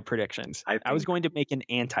one of my predictions. I was going to make an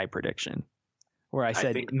anti-prediction where I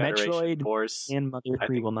said Metroid Force, and Mother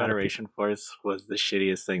 3 will not. Federation Force was the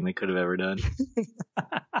shittiest thing they could have ever done.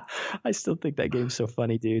 I still think that game's so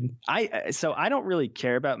funny, dude. I don't really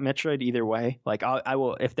care about Metroid either way. Like I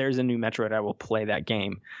will, if there's a new Metroid, I will play that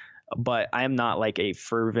game. But I am not like a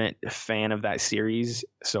fervent fan of that series,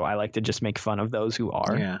 so I like to just make fun of those who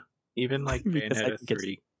are. Yeah, even like Bayonetta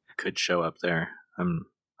 3 could show up there.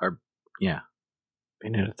 Bayonetta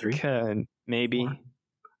 3 could maybe.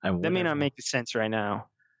 That may not make sense right now.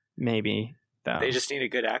 Maybe. Though. They just need a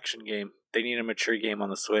good action game. They need a mature game on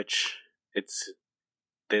the Switch.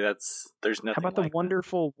 There's nothing. How about the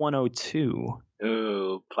wonderful 102?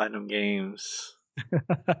 Ooh, Platinum Games.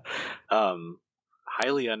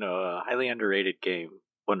 Highly underrated game.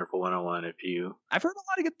 Wonderful 101. I've heard a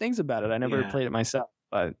lot of good things about it. I never played it myself,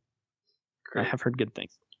 but I have heard good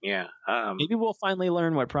things. Yeah. Maybe we'll finally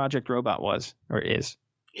learn what Project Robot was or is.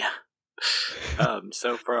 Yeah.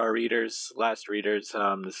 So for our last readers,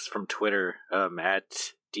 this is from Twitter,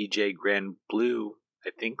 at DJ Grand Blue.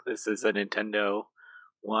 I think this is a Nintendo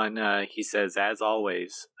one. He says, as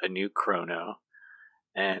always, a new Chrono.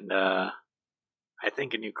 And, I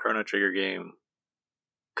think a new Chrono Trigger game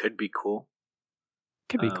could be cool.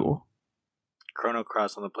 Could be cool. Chrono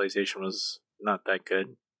Cross on the PlayStation was not that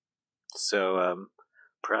good. So,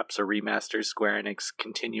 perhaps a remaster, Square Enix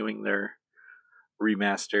continuing their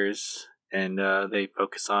remasters, and they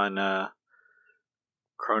focus on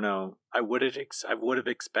Chrono. I would have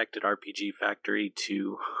expected RPG Factory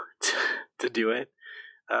to do it,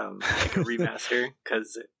 like a remaster,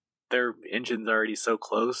 because their engine's already so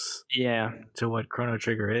close. Yeah. To what Chrono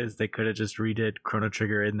Trigger is, they could have just redid Chrono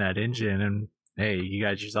Trigger in that engine, and hey, you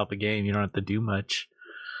got yourself a game. You don't have to do much.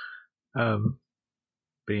 But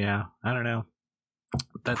yeah, I don't know.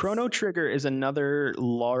 Chrono Trigger is another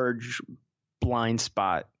large blind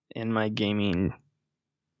spot in my gaming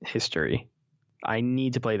history. I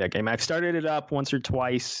need to play that game. I've started it up once or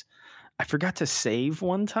twice. I forgot to save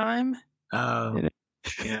one time.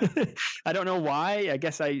 Yeah. I don't know why. I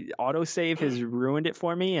guess autosave has ruined it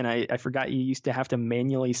for me, and I forgot you used to have to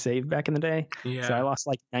manually save back in the day. Yeah. So I lost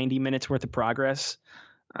like 90 minutes worth of progress.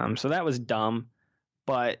 So that was dumb.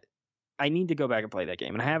 But I need to go back and play that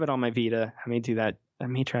game, and I have it on my Vita. I may do that. I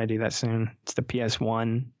may try to do that soon. It's the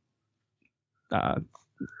PS1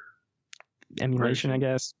 emulation, version. I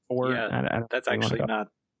guess. Or yeah, that's actually not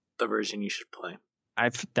the version you should play.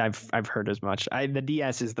 I've heard as much. The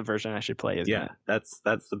DS is the version I should play. Isn't it? That's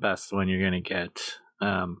the best one you're gonna get.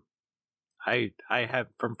 I have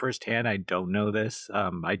from firsthand. I don't know this.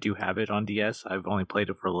 I do have it on DS. I've only played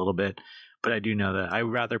it for a little bit, but I do know that I'd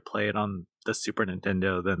rather play it on the Super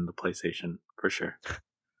Nintendo than the PlayStation for sure.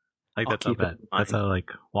 Like that's how bad. That's how like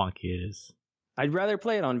wonky it is. I'd rather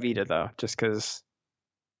play it on Vita though, just because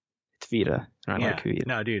it's Vita. And I like Vita.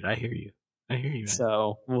 No, dude, I hear you. Man.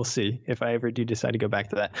 So we'll see if I ever do decide to go back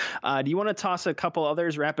to that. Do you want to toss a couple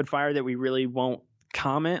others rapid fire that we really won't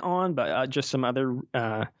comment on, but just some other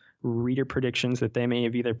reader predictions that they may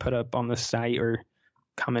have either put up on the site or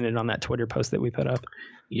commented on that Twitter post that we put up.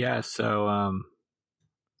 Yeah, so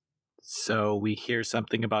we hear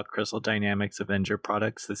something about Crystal Dynamics Avenger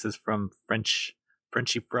products. This is from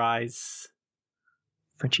Frenchy Fries.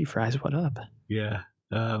 Frenchy Fries, what up? Yeah.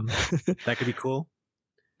 That could be cool.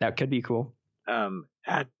 That could be cool.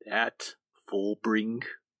 At Fullbring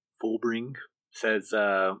says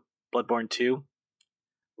Bloodborne 2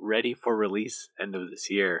 ready for release end of this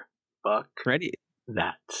year. Fuck Ready.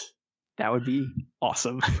 that. That would be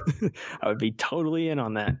awesome. I would be totally in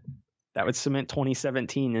on that. That would cement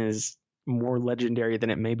 2017 as more legendary than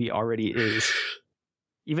it maybe already is.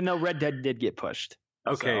 Even though Red Dead did get pushed.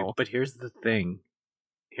 Okay, So- but here's the thing.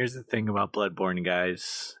 Here's the thing about Bloodborne,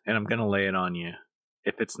 guys, and I'm gonna lay it on you.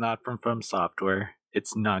 If it's not from Software,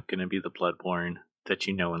 it's not gonna be the Bloodborne that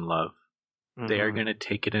you know and love. They are gonna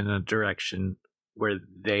take it in a direction where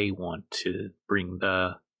they want to bring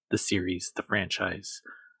the series, the franchise.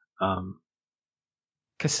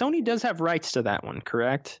 Because Sony does have rights to that one,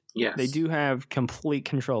 correct? Yes. They do have complete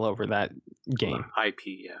control over that game. IP,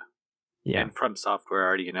 yeah. Yeah. And From Software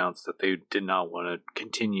already announced that they did not want to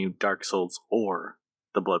continue Dark Souls or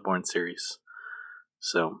the Bloodborne series.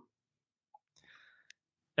 So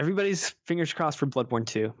Everybody's fingers crossed for Bloodborne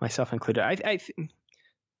 2, myself included.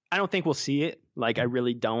 I don't think we'll see it. Like, I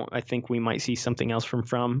really don't. I think we might see something else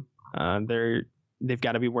from. They've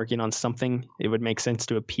got to be working on something. It would make sense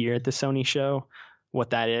to appear at the Sony show.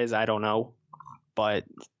 What that is, I don't know. But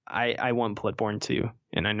I want Bloodborne 2,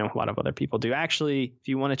 and I know a lot of other people do. Actually, if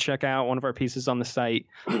you want to check out one of our pieces on the site,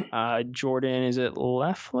 Jordan, is it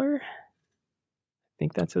Loeffler? I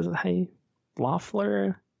think that's his name.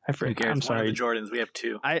 Loeffler? I forget. I'm sorry. One of the Jordans, we have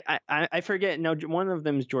two. I forget. No, one of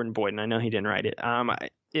them is Jordan Boyd, and I know he didn't write it.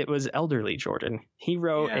 It was Elderly Jordan. He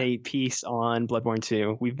wrote a piece on Bloodborne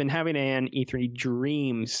 2. We've been having an E3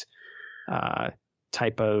 Dreams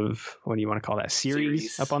type of, what do you want to call that,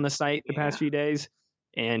 series up on the site the past few days.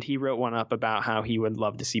 And he wrote one up about how he would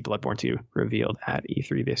love to see Bloodborne 2 revealed at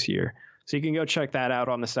E3 this year. So you can go check that out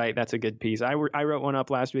on the site. That's a good piece. I wrote one up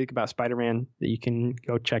last week about Spider-Man that you can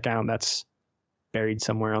go check out. That's buried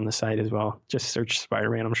somewhere on the site as well. Just search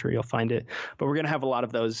Spider-Man. I'm sure you'll find it. But we're going to have a lot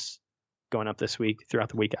of those going up this week, throughout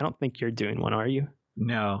the week. I don't think you're doing one, are you?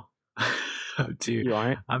 No. Dude, You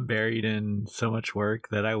aren't? I'm buried in so much work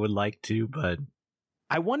that I would like to, but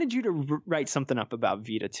I wanted you to write something up about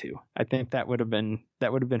Vita 2. I think that would have been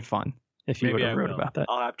fun if you would have wrote about that.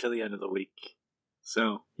 I'll have till the end of the week.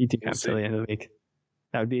 So You do have till the end of the week.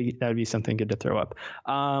 That would be something good to throw up.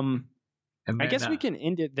 I guess we can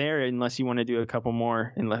end it there unless you want to do a couple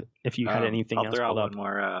more. If you had anything I'll else throw out pulled up. one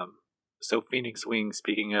more. So Phoenix Wing,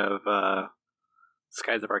 speaking of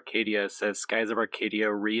Skies of Arcadia, says Skies of Arcadia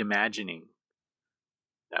reimagining.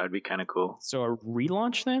 That would be kind of cool. So a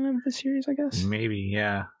relaunch then of the series, I guess. maybe,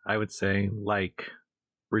 yeah, I would say like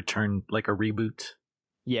return, like a reboot,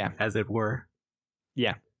 Yeah, as it were.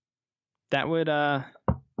 that would.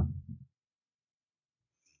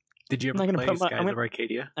 Did you I'm ever not gonna play put my- Skies of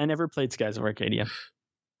Arcadia? I never played Skies of Arcadia.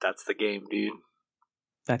 That's the game, dude.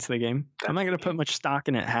 That's the game. That's I'm not going the to put game. much stock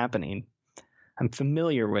in it happening. I'm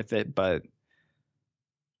familiar with it, but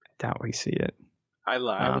I doubt we see it. I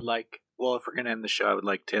would like. Well, if we're gonna end the show, I would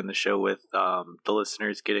like to end the show with the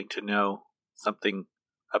listeners getting to know something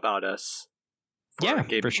about us. Yeah, our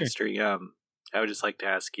gaming for sure. history. I would just like to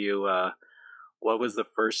ask you, what was the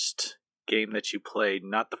first game that you played?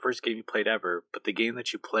 Not the first game you played ever, but the game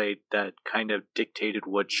that you played that kind of dictated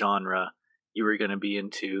what genre you were going to be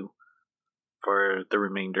into for the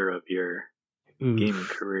remainder of your gaming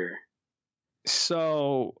career.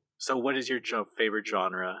 So So, what is your favorite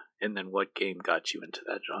genre, and then what game got you into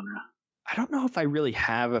that genre? I don't know if I really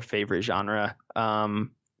have a favorite genre.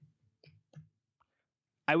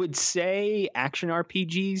 I would say action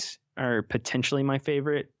RPGs are potentially my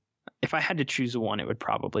favorite. If I had to choose one, it would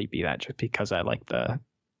probably be that, just because I like the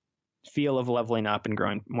feel of leveling up and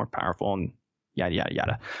growing more powerful and yada, yada,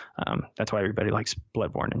 yada. That's why everybody likes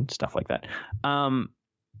Bloodborne and stuff like that.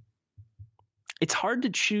 It's hard to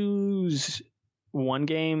choose one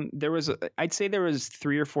game. I'd say there was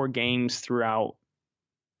 3 or 4 games throughout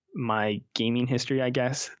my gaming history, I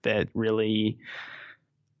guess, that really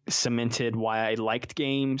cemented why I liked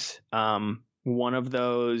games. One of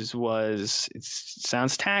those was, it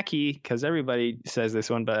sounds tacky because everybody says this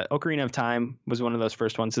one, but Ocarina of Time was one of those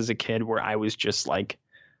first ones as a kid where I was just like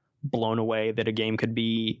blown away that a game could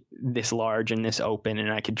be this large and this open,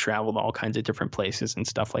 and I could travel to all kinds of different places and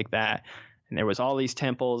stuff like that. And there was all these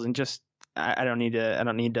temples, and just I don't need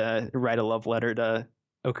to write a love letter to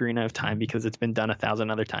Ocarina of Time because it's been done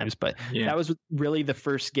 1,000 other times. But that was really the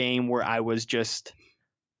first game where I was just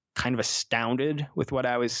kind of astounded with what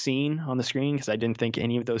I was seeing on the screen because I didn't think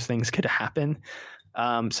any of those things could happen.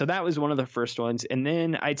 So that was one of the first ones. And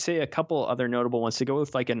then I'd say a couple other notable ones to go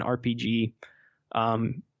with like an RPG.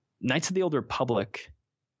 Knights of the Old Republic.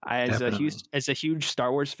 As a huge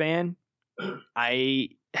Star Wars fan, I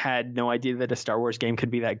had no idea that a Star Wars game could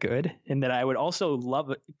be that good, and that I would also love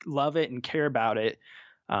it and care about it,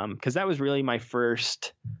 because that was really my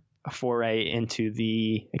first foray into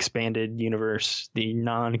the expanded universe, the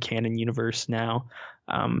non-canon universe now.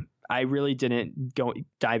 I really didn't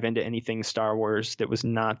dive into anything Star Wars that was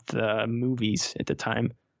not the movies at the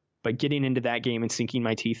time, but getting into that game and sinking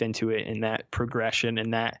my teeth into it and that progression,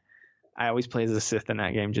 and that I always play as a Sith in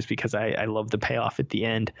that game just because I love the payoff at the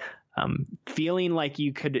end. Feeling like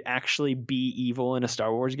you could actually be evil in a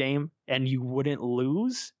Star Wars game and you wouldn't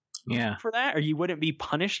lose for that, or you wouldn't be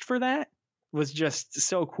punished for that, was just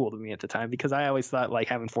so cool to me at the time, because I always thought like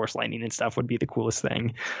having Force lightning and stuff would be the coolest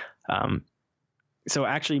thing. So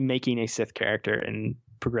actually making a Sith character and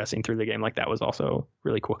progressing through the game like that was also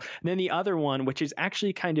really cool. And then the other one, which is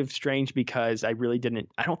actually kind of strange because I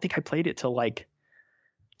don't think I played it till like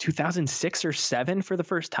 2006 or 7 for the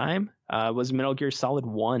first time, was Metal Gear Solid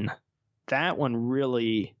 1. That one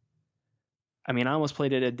really, I mean, I almost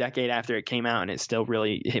played it a decade after it came out, and it still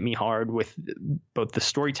really hit me hard with both the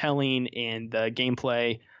storytelling and the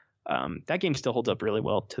gameplay. That game still holds up really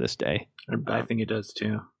well to this day. I think it does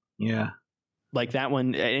too. Yeah. Like that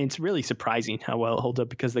one, it's really surprising how well it holds up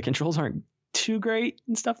because the controls aren't too great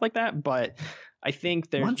and stuff like that. But I think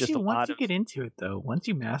there's once you get into it, though, once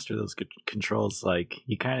you master those controls, like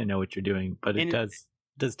you kind of know what you're doing, but it does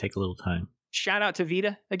take a little time. Shout out to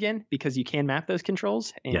Vita again, because you can map those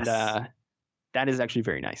controls, and that is actually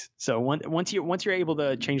very nice. So once you're able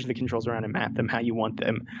to change the controls around and map them how you want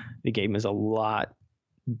them, the game is a lot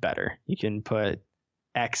better. You can put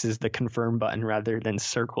X as the confirm button rather than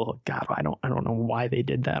circle. God, I don't know why they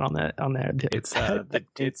did that on that.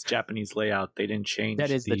 It's Japanese layout. They didn't change.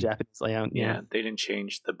 That is the Japanese layout. Yeah, they didn't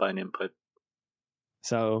change the button input.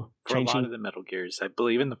 So for a lot of the Metal Gears, I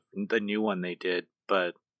believe in the new one they did,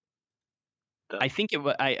 but I think it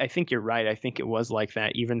was. I think you're right. I think it was like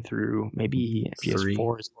that even through maybe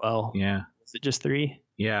PS4 as well. Yeah, is it just 3?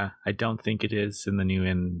 Yeah, I don't think it is in the new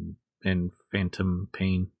in Phantom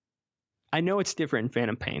Pain. I know it's different in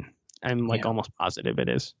Phantom Pain. I'm almost positive it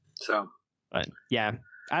is. So, but yeah,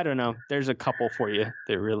 I don't know. There's a couple for you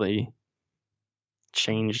that really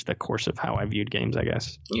changed the course of how I viewed games, I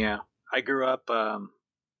guess. Yeah, I grew up, got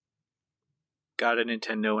a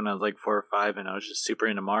Nintendo when I was like 4 or 5, and I was just super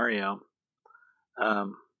into Mario.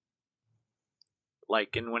 And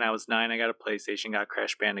when I was 9, I got a PlayStation, got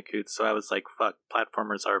Crash Bandicoot, so I was like, fuck,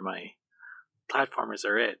 platformers are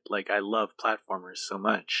it. Like, I love platformers so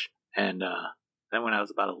much. And then when I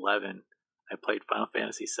was about 11, I played Final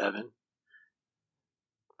Fantasy VII.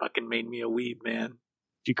 Fucking made me a weeb, man.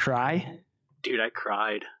 Did you cry? Dude, I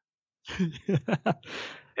cried.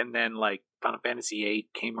 And then like Final Fantasy VIII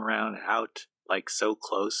came out like so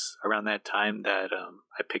close around that time that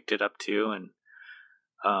I picked it up too, and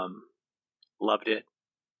loved it.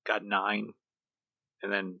 Got 9,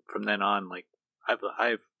 and then from then on, like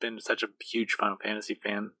I've been such a huge Final Fantasy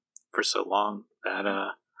fan for so long that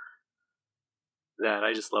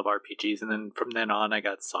I just love RPGs. And then from then on, I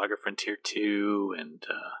got Saga Frontier 2 and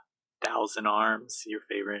Thousand Arms, your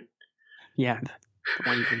favorite. Yeah, the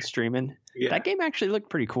one you've been streaming. Yeah. That game actually looked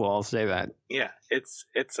pretty cool, I'll say that. Yeah, it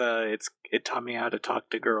taught me how to talk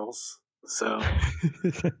to girls. So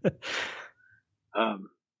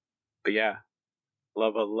but yeah,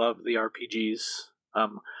 love the RPGs. I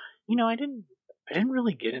didn't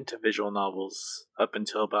really get into visual novels up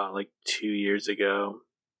until about like 2 years ago.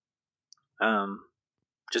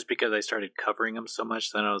 Just because I started covering them so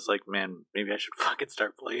much, then I was like, man, maybe I should fucking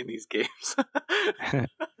start playing these games.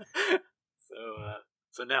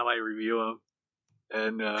 So now I review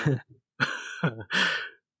them, and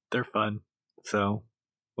they're fun. So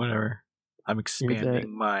whatever, I'm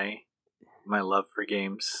expanding my love for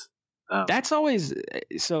games. That's always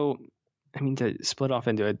so. I mean, to split off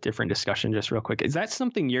into a different discussion just real quick, is that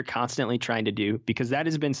something you're constantly trying to do? Because that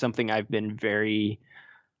has been something I've been very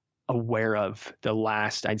aware of the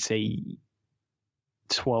last, I'd say,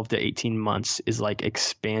 12 to 18 months, is like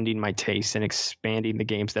expanding my taste and expanding the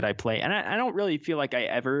games that I play. And I don't really feel like I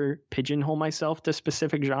ever pigeonhole myself to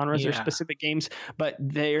specific genres or specific games, but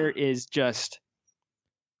there is just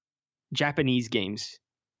Japanese games,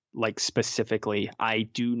 like specifically, I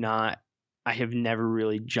have never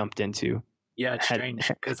really jumped into. Yeah, it's strange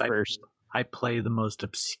because I play the most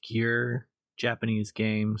obscure Japanese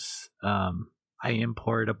games. I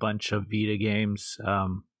import a bunch of Vita games.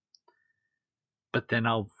 but then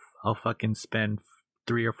I'll fucking spend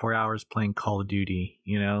 3 or 4 hours playing Call of Duty,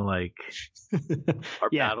 like or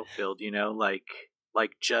Yeah. Battlefield,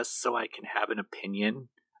 like just so I can have an opinion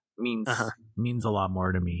means a lot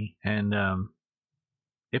more to me. And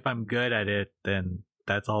if I'm good at it, then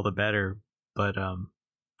that's all the better. But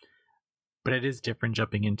it is different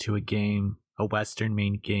jumping into a game, a Western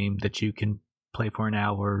main game that you can play for an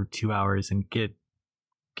hour or 2 hours and get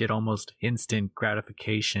almost instant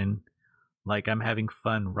gratification. Like I'm having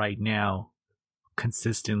fun right now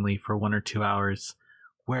consistently for 1 or 2 hours.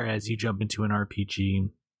 Whereas you jump into an RPG,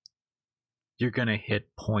 you're going to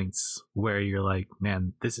hit points where you're like,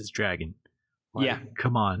 man, this is dragging. Like, Yeah.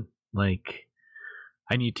 Come on. Like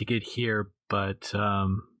I need to get here, but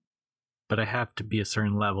I have to be a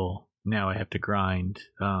certain level. Now I have to grind.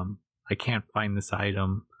 I can't find this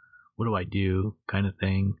item. What do I do? Kind of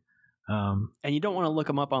thing. And you don't want to look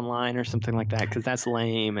them up online or something like that because that's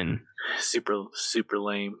lame and super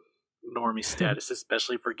lame. Normie status,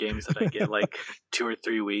 especially for games that I get like 2 or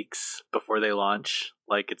 3 weeks before they launch.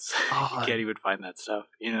 Like it's you can't even find that stuff,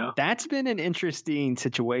 That's been an interesting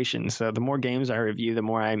situation. So the more games I review, the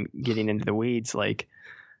more I'm getting into the weeds. Like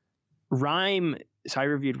Rime, so I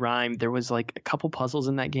reviewed Rime. There was like a couple puzzles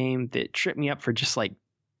in that game that tripped me up for just like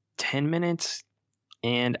 10 minutes.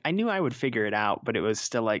 And I knew I would figure it out, but it was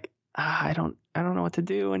still like, I don't know what to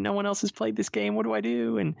do. And no one else has played this game. What do I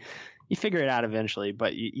do? And you figure it out eventually,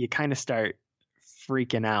 but you kind of start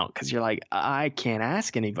freaking out because you're like, I can't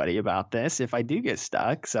ask anybody about this if I do get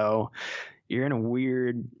stuck. So you're in a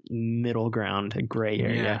weird middle ground, a gray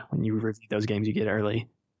area when you review those games you get early.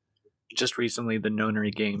 Just recently, the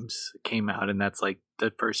Nonary games came out, and that's like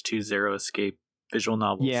the first 2 Zero Escape visual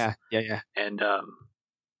novels. Yeah. And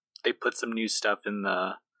they put some new stuff in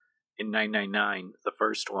 999, the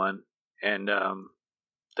first one, and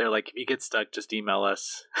they're like, if you get stuck, just email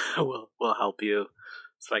us. we'll help you.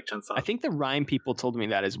 Spike Chunsoft. I think the Rime people told me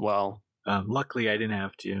that as well. Luckily, I didn't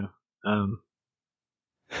have to.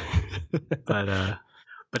 But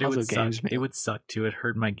it would suck. It would suck too. It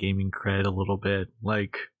hurt my gaming cred a little bit,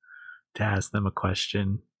 like to ask them a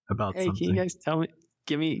question about something. Can you guys tell me?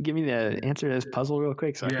 Give me the answer to this puzzle real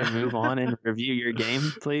quick so I can move on and review your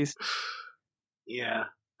game, please. Yeah.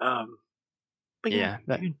 But yeah.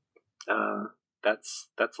 That's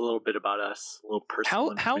a little bit about us. A little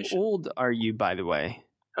personal. How old are you, by the way?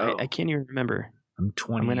 I can't even remember. I'm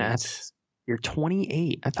 28. I'm gonna ask. You're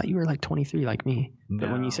 28. I thought you were like 23, like me. No.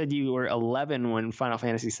 But when you said you were 11 when Final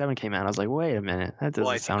Fantasy VII came out, I was like, wait a minute, that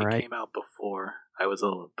doesn't sound right. It came out before. I was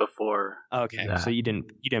before. Okay, that. So you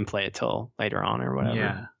didn't play it till later on or whatever.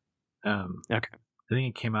 Yeah. Okay. I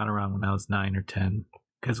think it came out around when I was 9 or 10.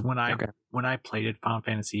 Because when I played it, Final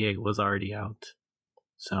Fantasy VIII was already out.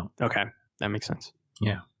 So. Okay, that makes sense.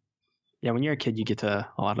 Yeah. Yeah, when you're a kid, you get to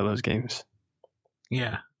a lot of those games.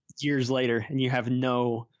 Yeah. Years later, and you have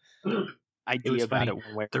no idea about it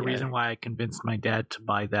one way or the reason why I convinced my dad to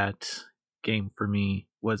buy that game for me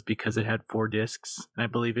was because it had 4 discs. And I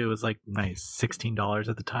believe it was like $16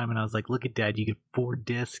 at the time. And I was like, look at Dad, you get 4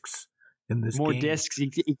 discs in this game. More discs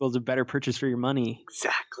equals a better purchase for your money.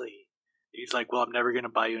 Exactly. He's like, well, I'm never going to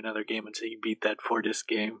buy you another game until you beat that 4-disc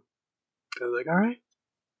game. I was like, all right.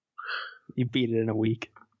 You beat it in a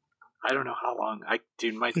week. I don't know how long.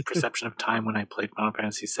 My perception of time when I played Final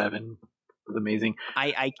Fantasy VII was amazing.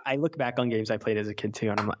 I look back on games I played as a kid too,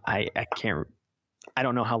 and I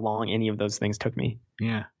don't know how long any of those things took me.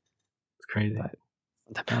 Yeah, it's crazy.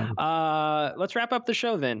 Let's wrap up the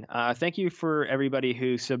show then. Thank you for everybody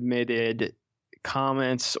who submitted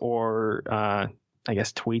comments or I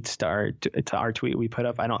guess tweets to our tweet we put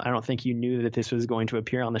up. I don't think you knew that this was going to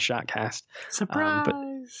appear on the Shotcast. Surprise!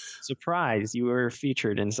 Surprise! You were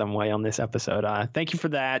featured in some way on this episode. Thank you for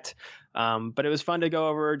that. But it was fun to go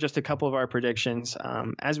over just a couple of our predictions.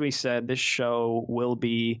 As we said, this show will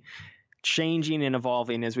be changing and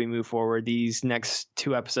evolving as we move forward. These next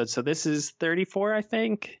 2 episodes. So this is 34, I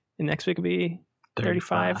think. And next week will be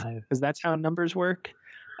 35 because that's how numbers work.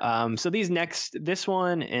 So this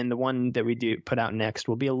one and the one that we do put out next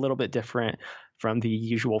will be a little bit different from the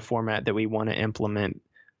usual format that we want to implement.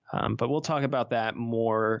 But we'll talk about that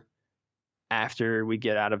more after we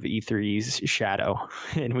get out of E3's shadow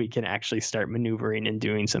and we can actually start maneuvering and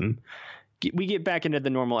doing we get back into the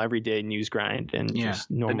normal everyday news grind and just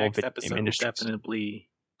normal. The next episode will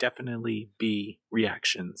definitely be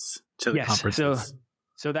reactions to the conferences.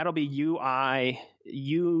 So that'll be UI.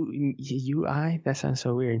 That sounds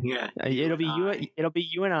so weird. Yeah. It'll be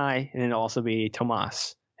you and I, and it'll also be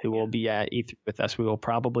Tomas, who will be at E3 with us. We will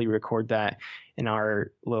probably record that in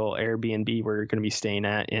our little Airbnb we're going to be staying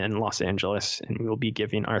at in Los Angeles, and we will be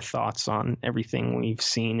giving our thoughts on everything we've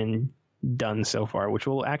seen and done so far, which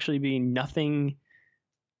will actually be nothing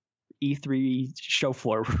E3 show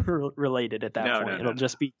floor related at that point. It'll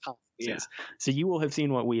just be conferences. Yeah. So you will have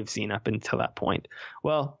seen what we have seen up until that point.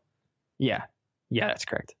 Well, yeah, that's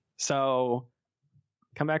correct. So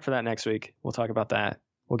come back for that next week. We'll talk about that.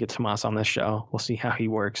 We'll get Tomas on this show. We'll see how he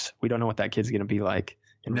works. We don't know what that kid's going to be like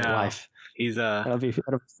in real life. It'll be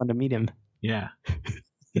fun to meet him. Yeah,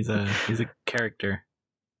 he's a character.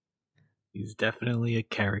 He's definitely a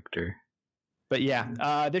character. But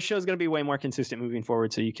yeah, this show is going to be way more consistent moving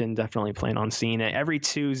forward, so you can definitely plan on seeing it every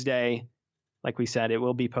Tuesday. Like we said, it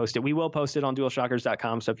will be posted. We will post it on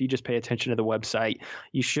DualShockers.com. So if you just pay attention to the website,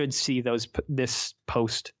 you should see this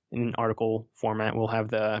post in an article format. We'll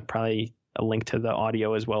have probably a link to the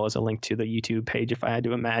audio as well as a link to the YouTube page, if I had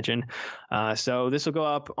to imagine. So this will go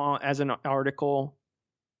up as an article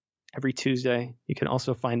every Tuesday. You can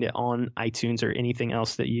also find it on iTunes or anything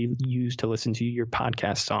else that you use to listen to your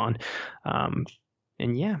podcasts on.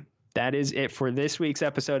 And yeah, that is it for this week's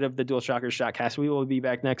episode of the DualShockers Shotcast. We will be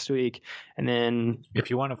back next week. And then if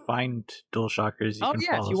you want to find DualShockers, you can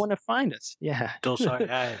follow if you want to find us. Yeah.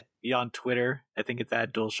 DualShock on Twitter. I think it's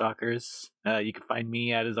at DualShockers. You can find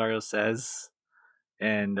me at Azario Says.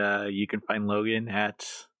 And you can find Logan at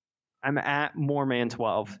I'm at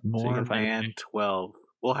Moreman12. Moreman12.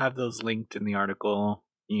 We'll have those linked in the article.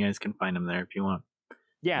 You guys can find them there if you want.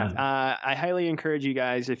 Yeah, I highly encourage you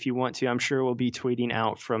guys, if you want to. I'm sure we'll be tweeting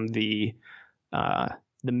out from the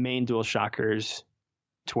main DualShockers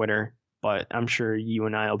Twitter, but I'm sure you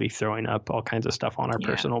and I will be throwing up all kinds of stuff on our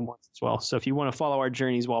personal ones as well. So if you want to follow our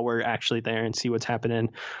journeys while we're actually there and see what's happening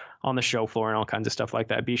on the show floor and all kinds of stuff like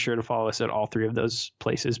that, be sure to follow us at all three of those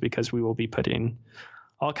places, because we will be putting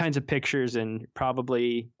all kinds of pictures and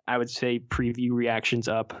probably, I would say, preview reactions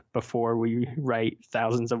up before we write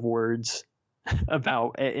thousands of words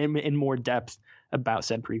about in more depth about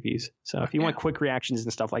said previews. So if you want quick reactions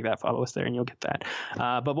and stuff like that, follow us there and you'll get that.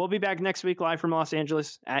 But we'll be back next week live from Los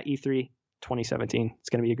Angeles at E3 2017. It's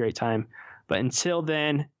going to be a great time. But until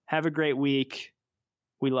then, have a great week.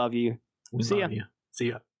 We love you. See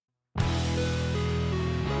ya.